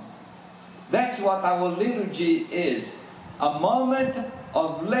everyone. That's what our liturgy is, a moment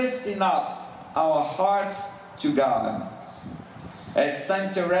of lifting up our hearts to God. As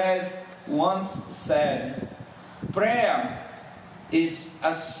Saint Therese once said, prayer is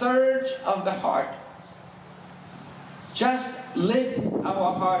a surge of the heart. Just lift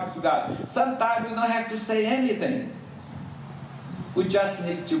our hearts to God. Sometimes we don't have to say anything. We just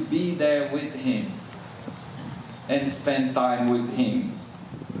need to be there with Him and spend time with Him.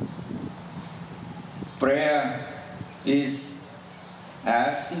 Prayer is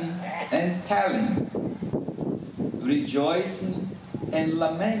asking and telling, rejoicing and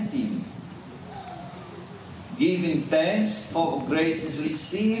lamenting, giving thanks for graces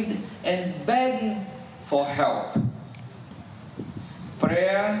received and begging for help.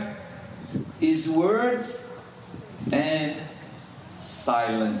 Prayer is words and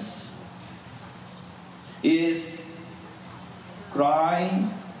silence, is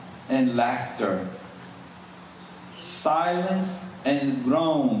crying and laughter, silence and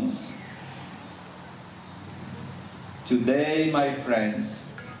groans. Today, my friends,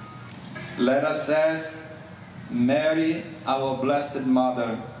 let us ask Mary, our Blessed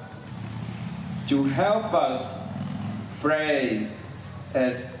Mother, to help us pray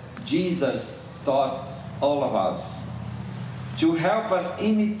as Jesus taught all of us, to help us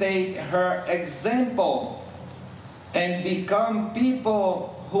imitate her example and become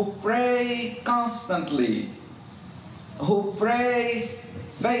people who pray constantly, who prays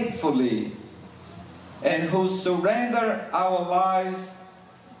faithfully, and who surrender our lives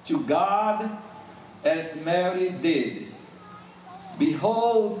to God as Mary did.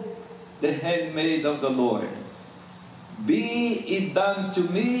 Behold the handmaid of the Lord. Be it done to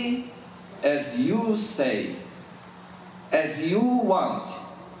me as you say, as you want,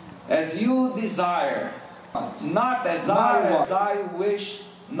 as you desire, not as I wish,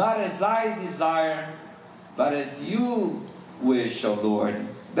 not as I desire, but as you wish, O Lord.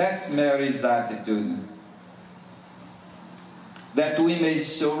 That's Mary's attitude. That we may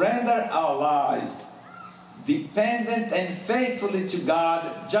surrender our lives, dependent and faithfully to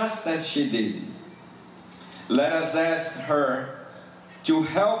God, just as she did. Let us ask her to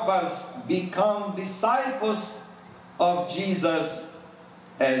help us become disciples of Jesus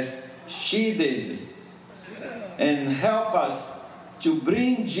as she did, and help us to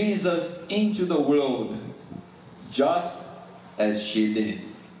bring Jesus into the world just as she did.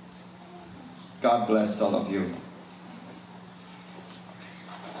 God bless all of you.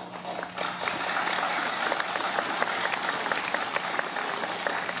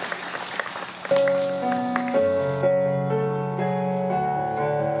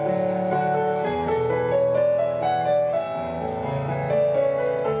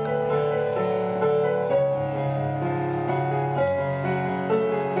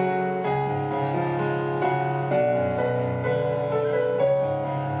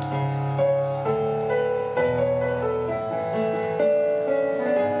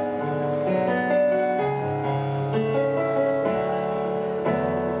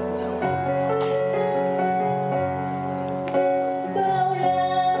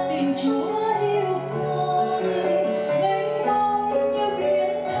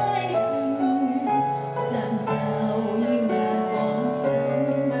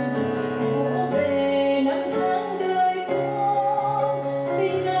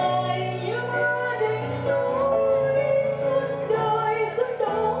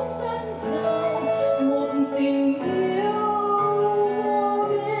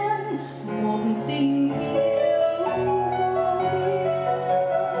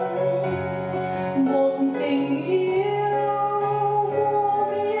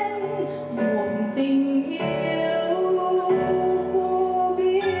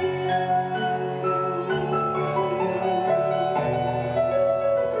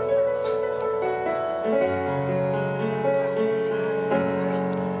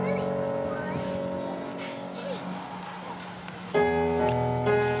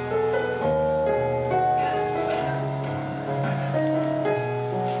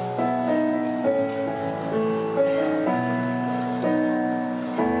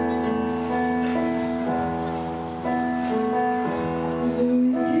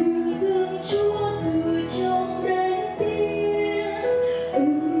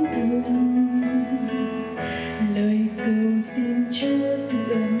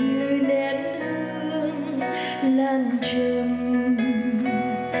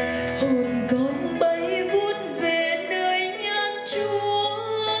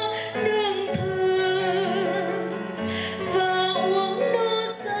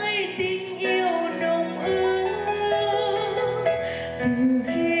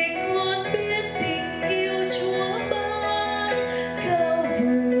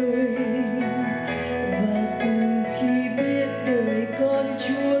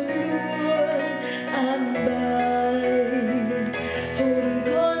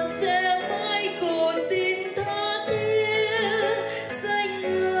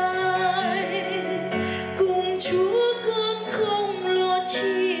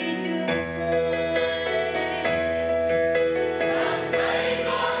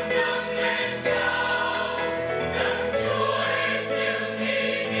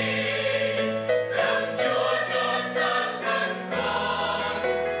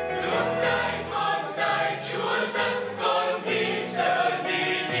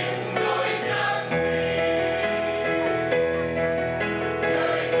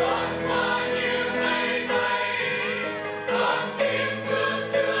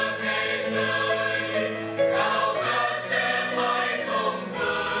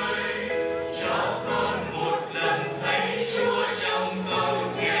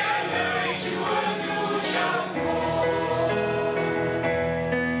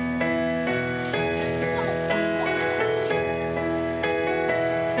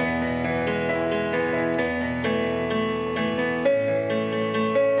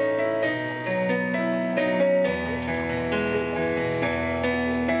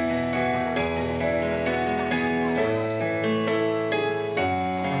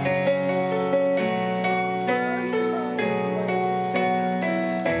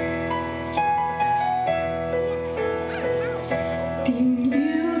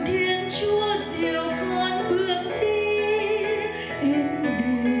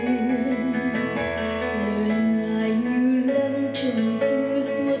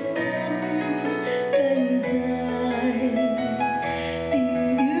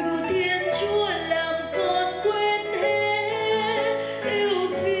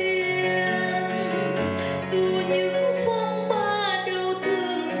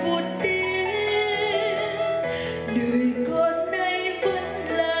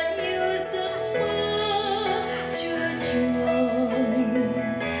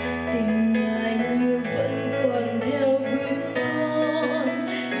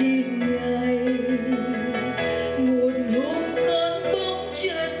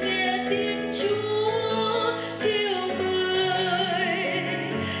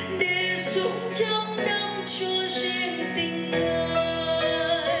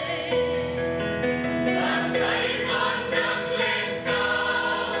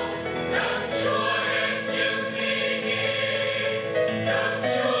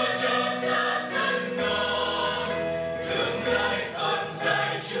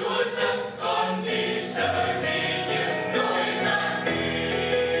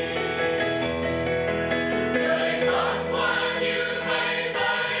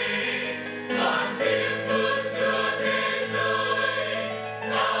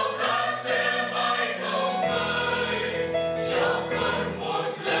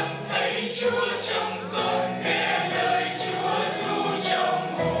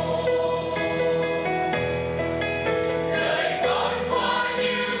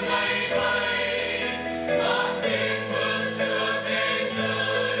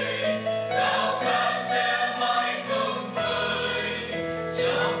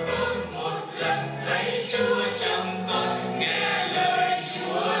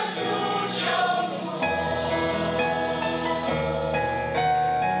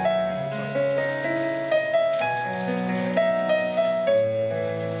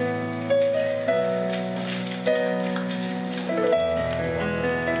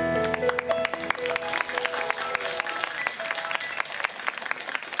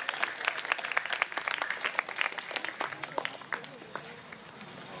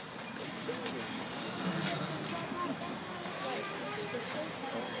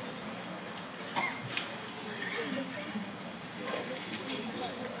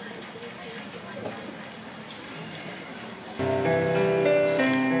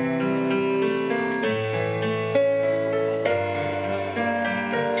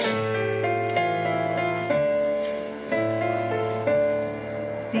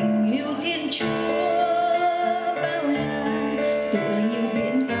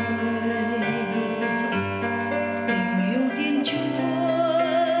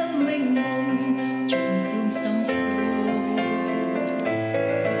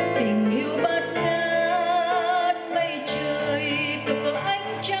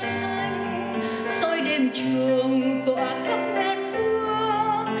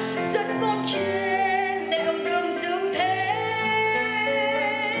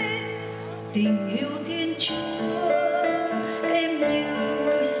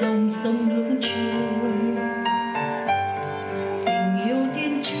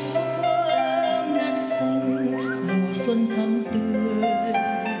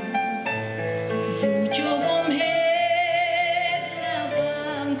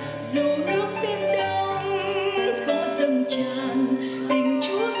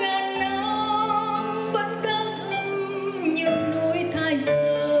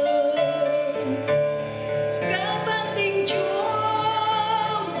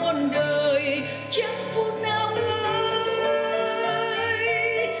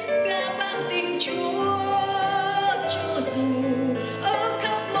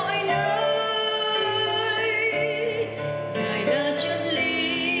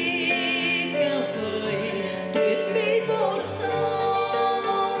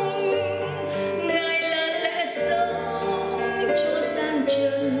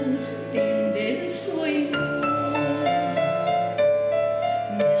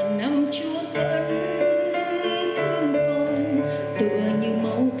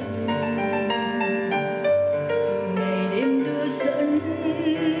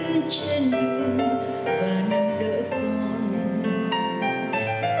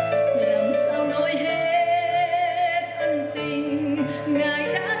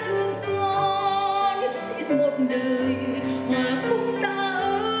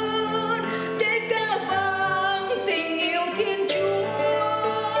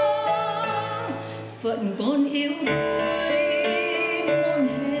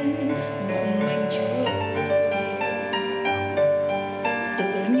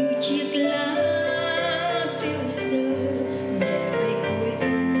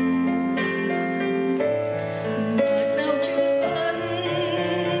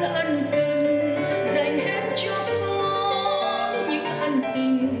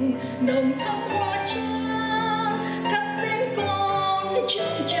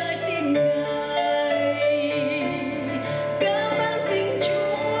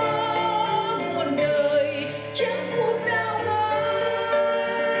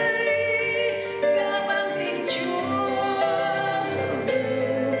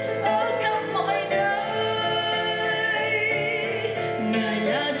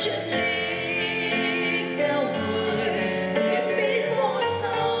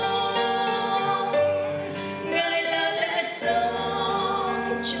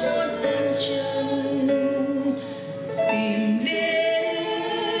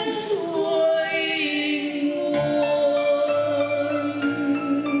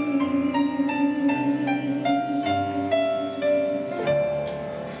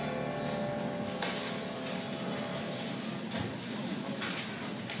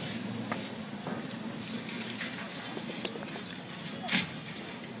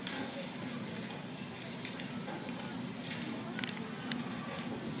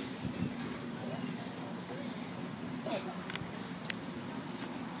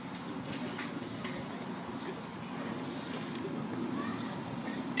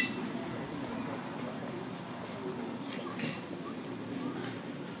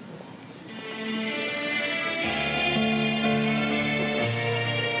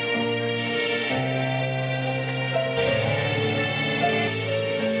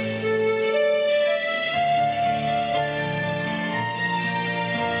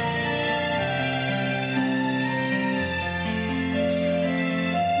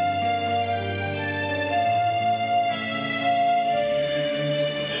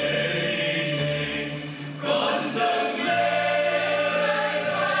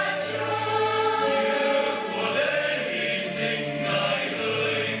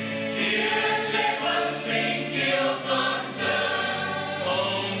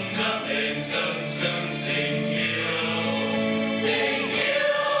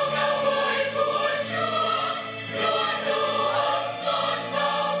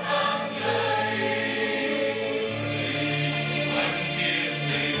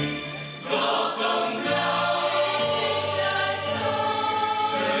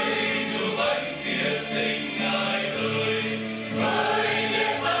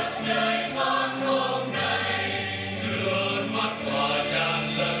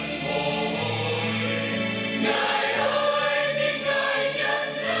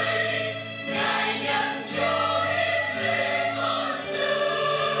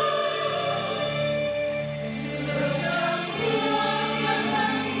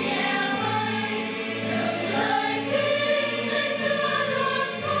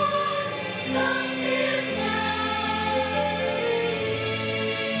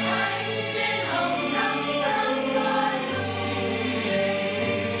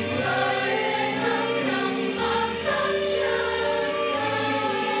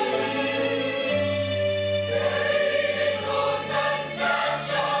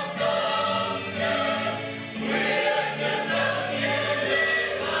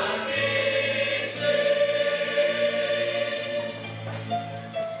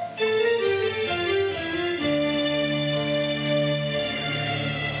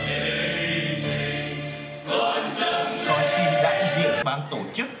 tổ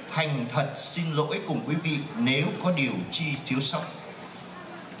chức thành thật xin lỗi cùng quý vị nếu có điều chi thiếu sót.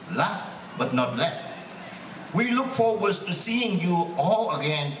 Last but not least, we look forward to seeing you all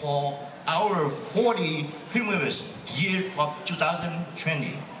again for our 45th year of 2020.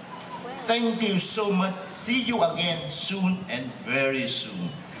 Thank you so much. See you again soon and very soon.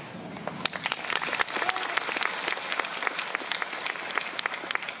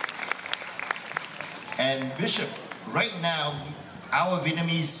 And Bishop, right now, our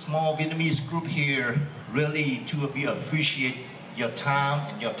small Vietnamese group here really we appreciate your time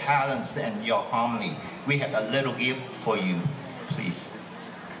and your talents and your harmony. We have a little gift for you, please.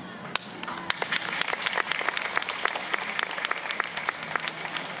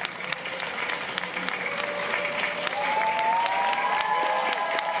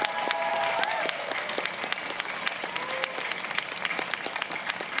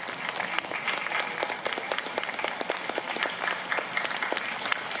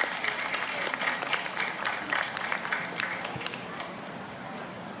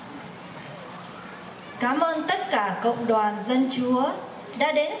 Cảm ơn tất cả Cộng đoàn Dân Chúa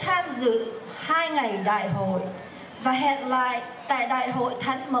đã đến tham dự 2 ngày đại hội và hẹn lại tại Đại hội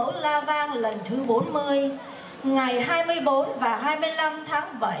Thánh Mẫu La Vang lần thứ 40 ngày 24 và 25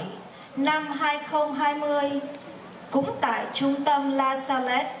 tháng 7 năm 2020 cũng tại trung tâm La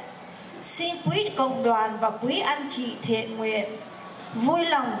Salette. Xin quý Cộng đoàn và quý anh chị thiện nguyện vui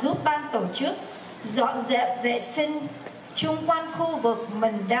lòng giúp ban tổ chức dọn dẹp vệ sinh chung quanh khu vực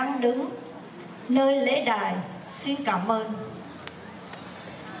mình đang đứng nơi lễ đài. Xin cảm ơn.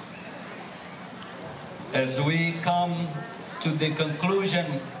 As we come to the conclusion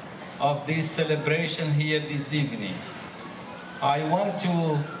of this celebration here this evening, I want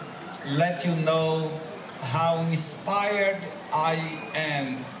to let you know how inspired I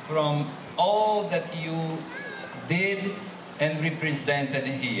am from all that you did and represented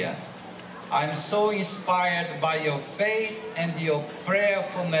here. I'm so inspired by your faith and your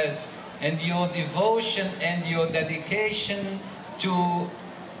prayerfulness and your devotion and your dedication to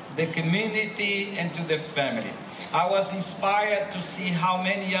the community and to the family. I was inspired to see how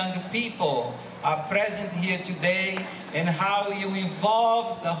many young people are present here today and how you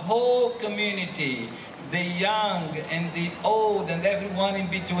involve the whole community, the young and the old and everyone in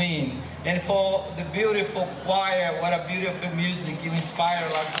between. And for the beautiful choir, what a beautiful music, you inspire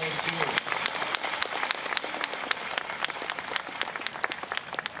us all too.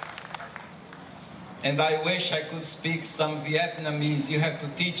 And I wish I could speak some Vietnamese. You have to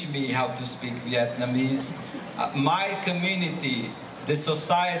teach me how to speak Vietnamese. My community, the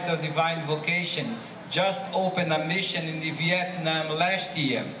Society of Divine Vocation, just opened a mission in Vietnam last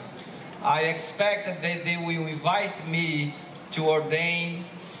year. I expect that they will invite me to ordain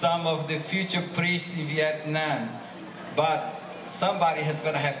some of the future priests in Vietnam. But somebody is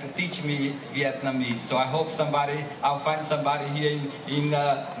going to have to teach me Vietnamese. So I hope I'll find somebody here in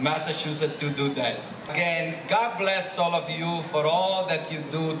Massachusetts to do that. Again, God bless all of you for all that you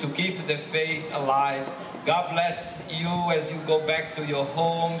do to keep the faith alive. God bless you as you go back to your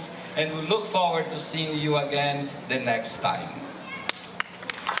homes. And we look forward to seeing you again the next time.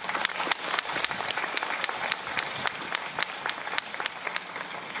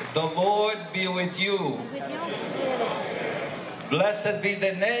 The Lord be with you. Blessed be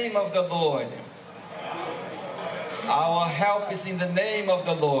the name of the Lord. Our help is in the name of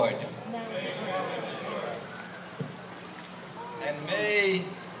the Lord. And may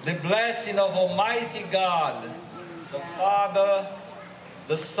the blessing of Almighty God, the Father,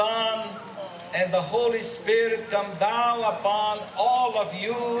 the Son, and the Holy Spirit come down upon all of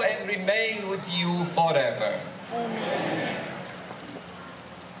you and remain with you forever. Amen.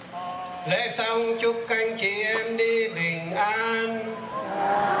 Lễ xong chúc các anh chị em đi bình an.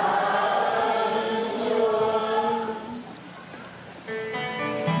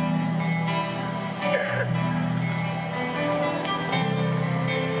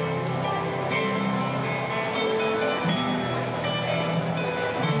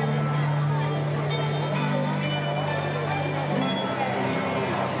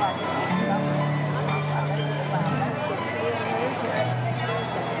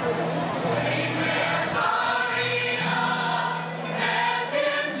 Mẹ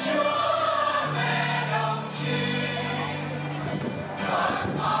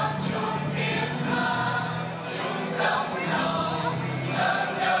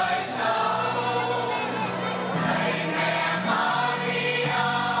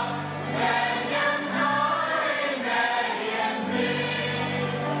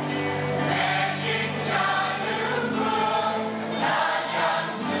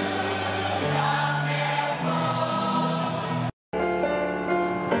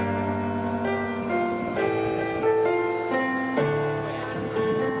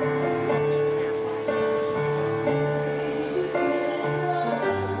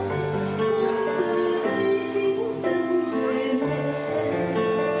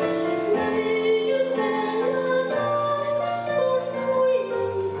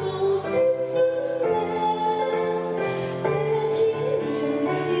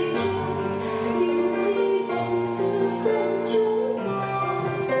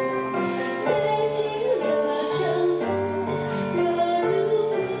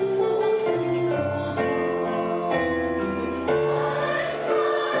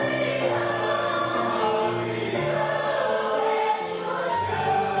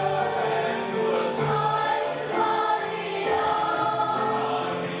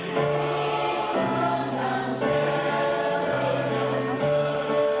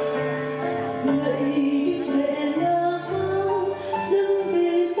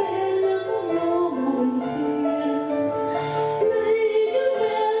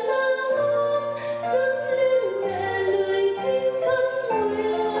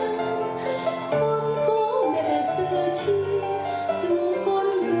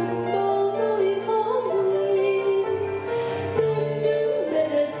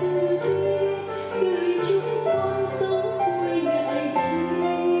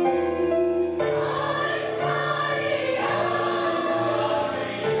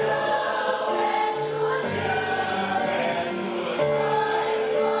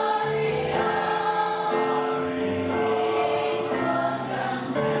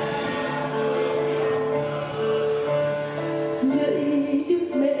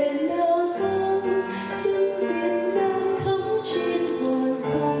Đức Mẹ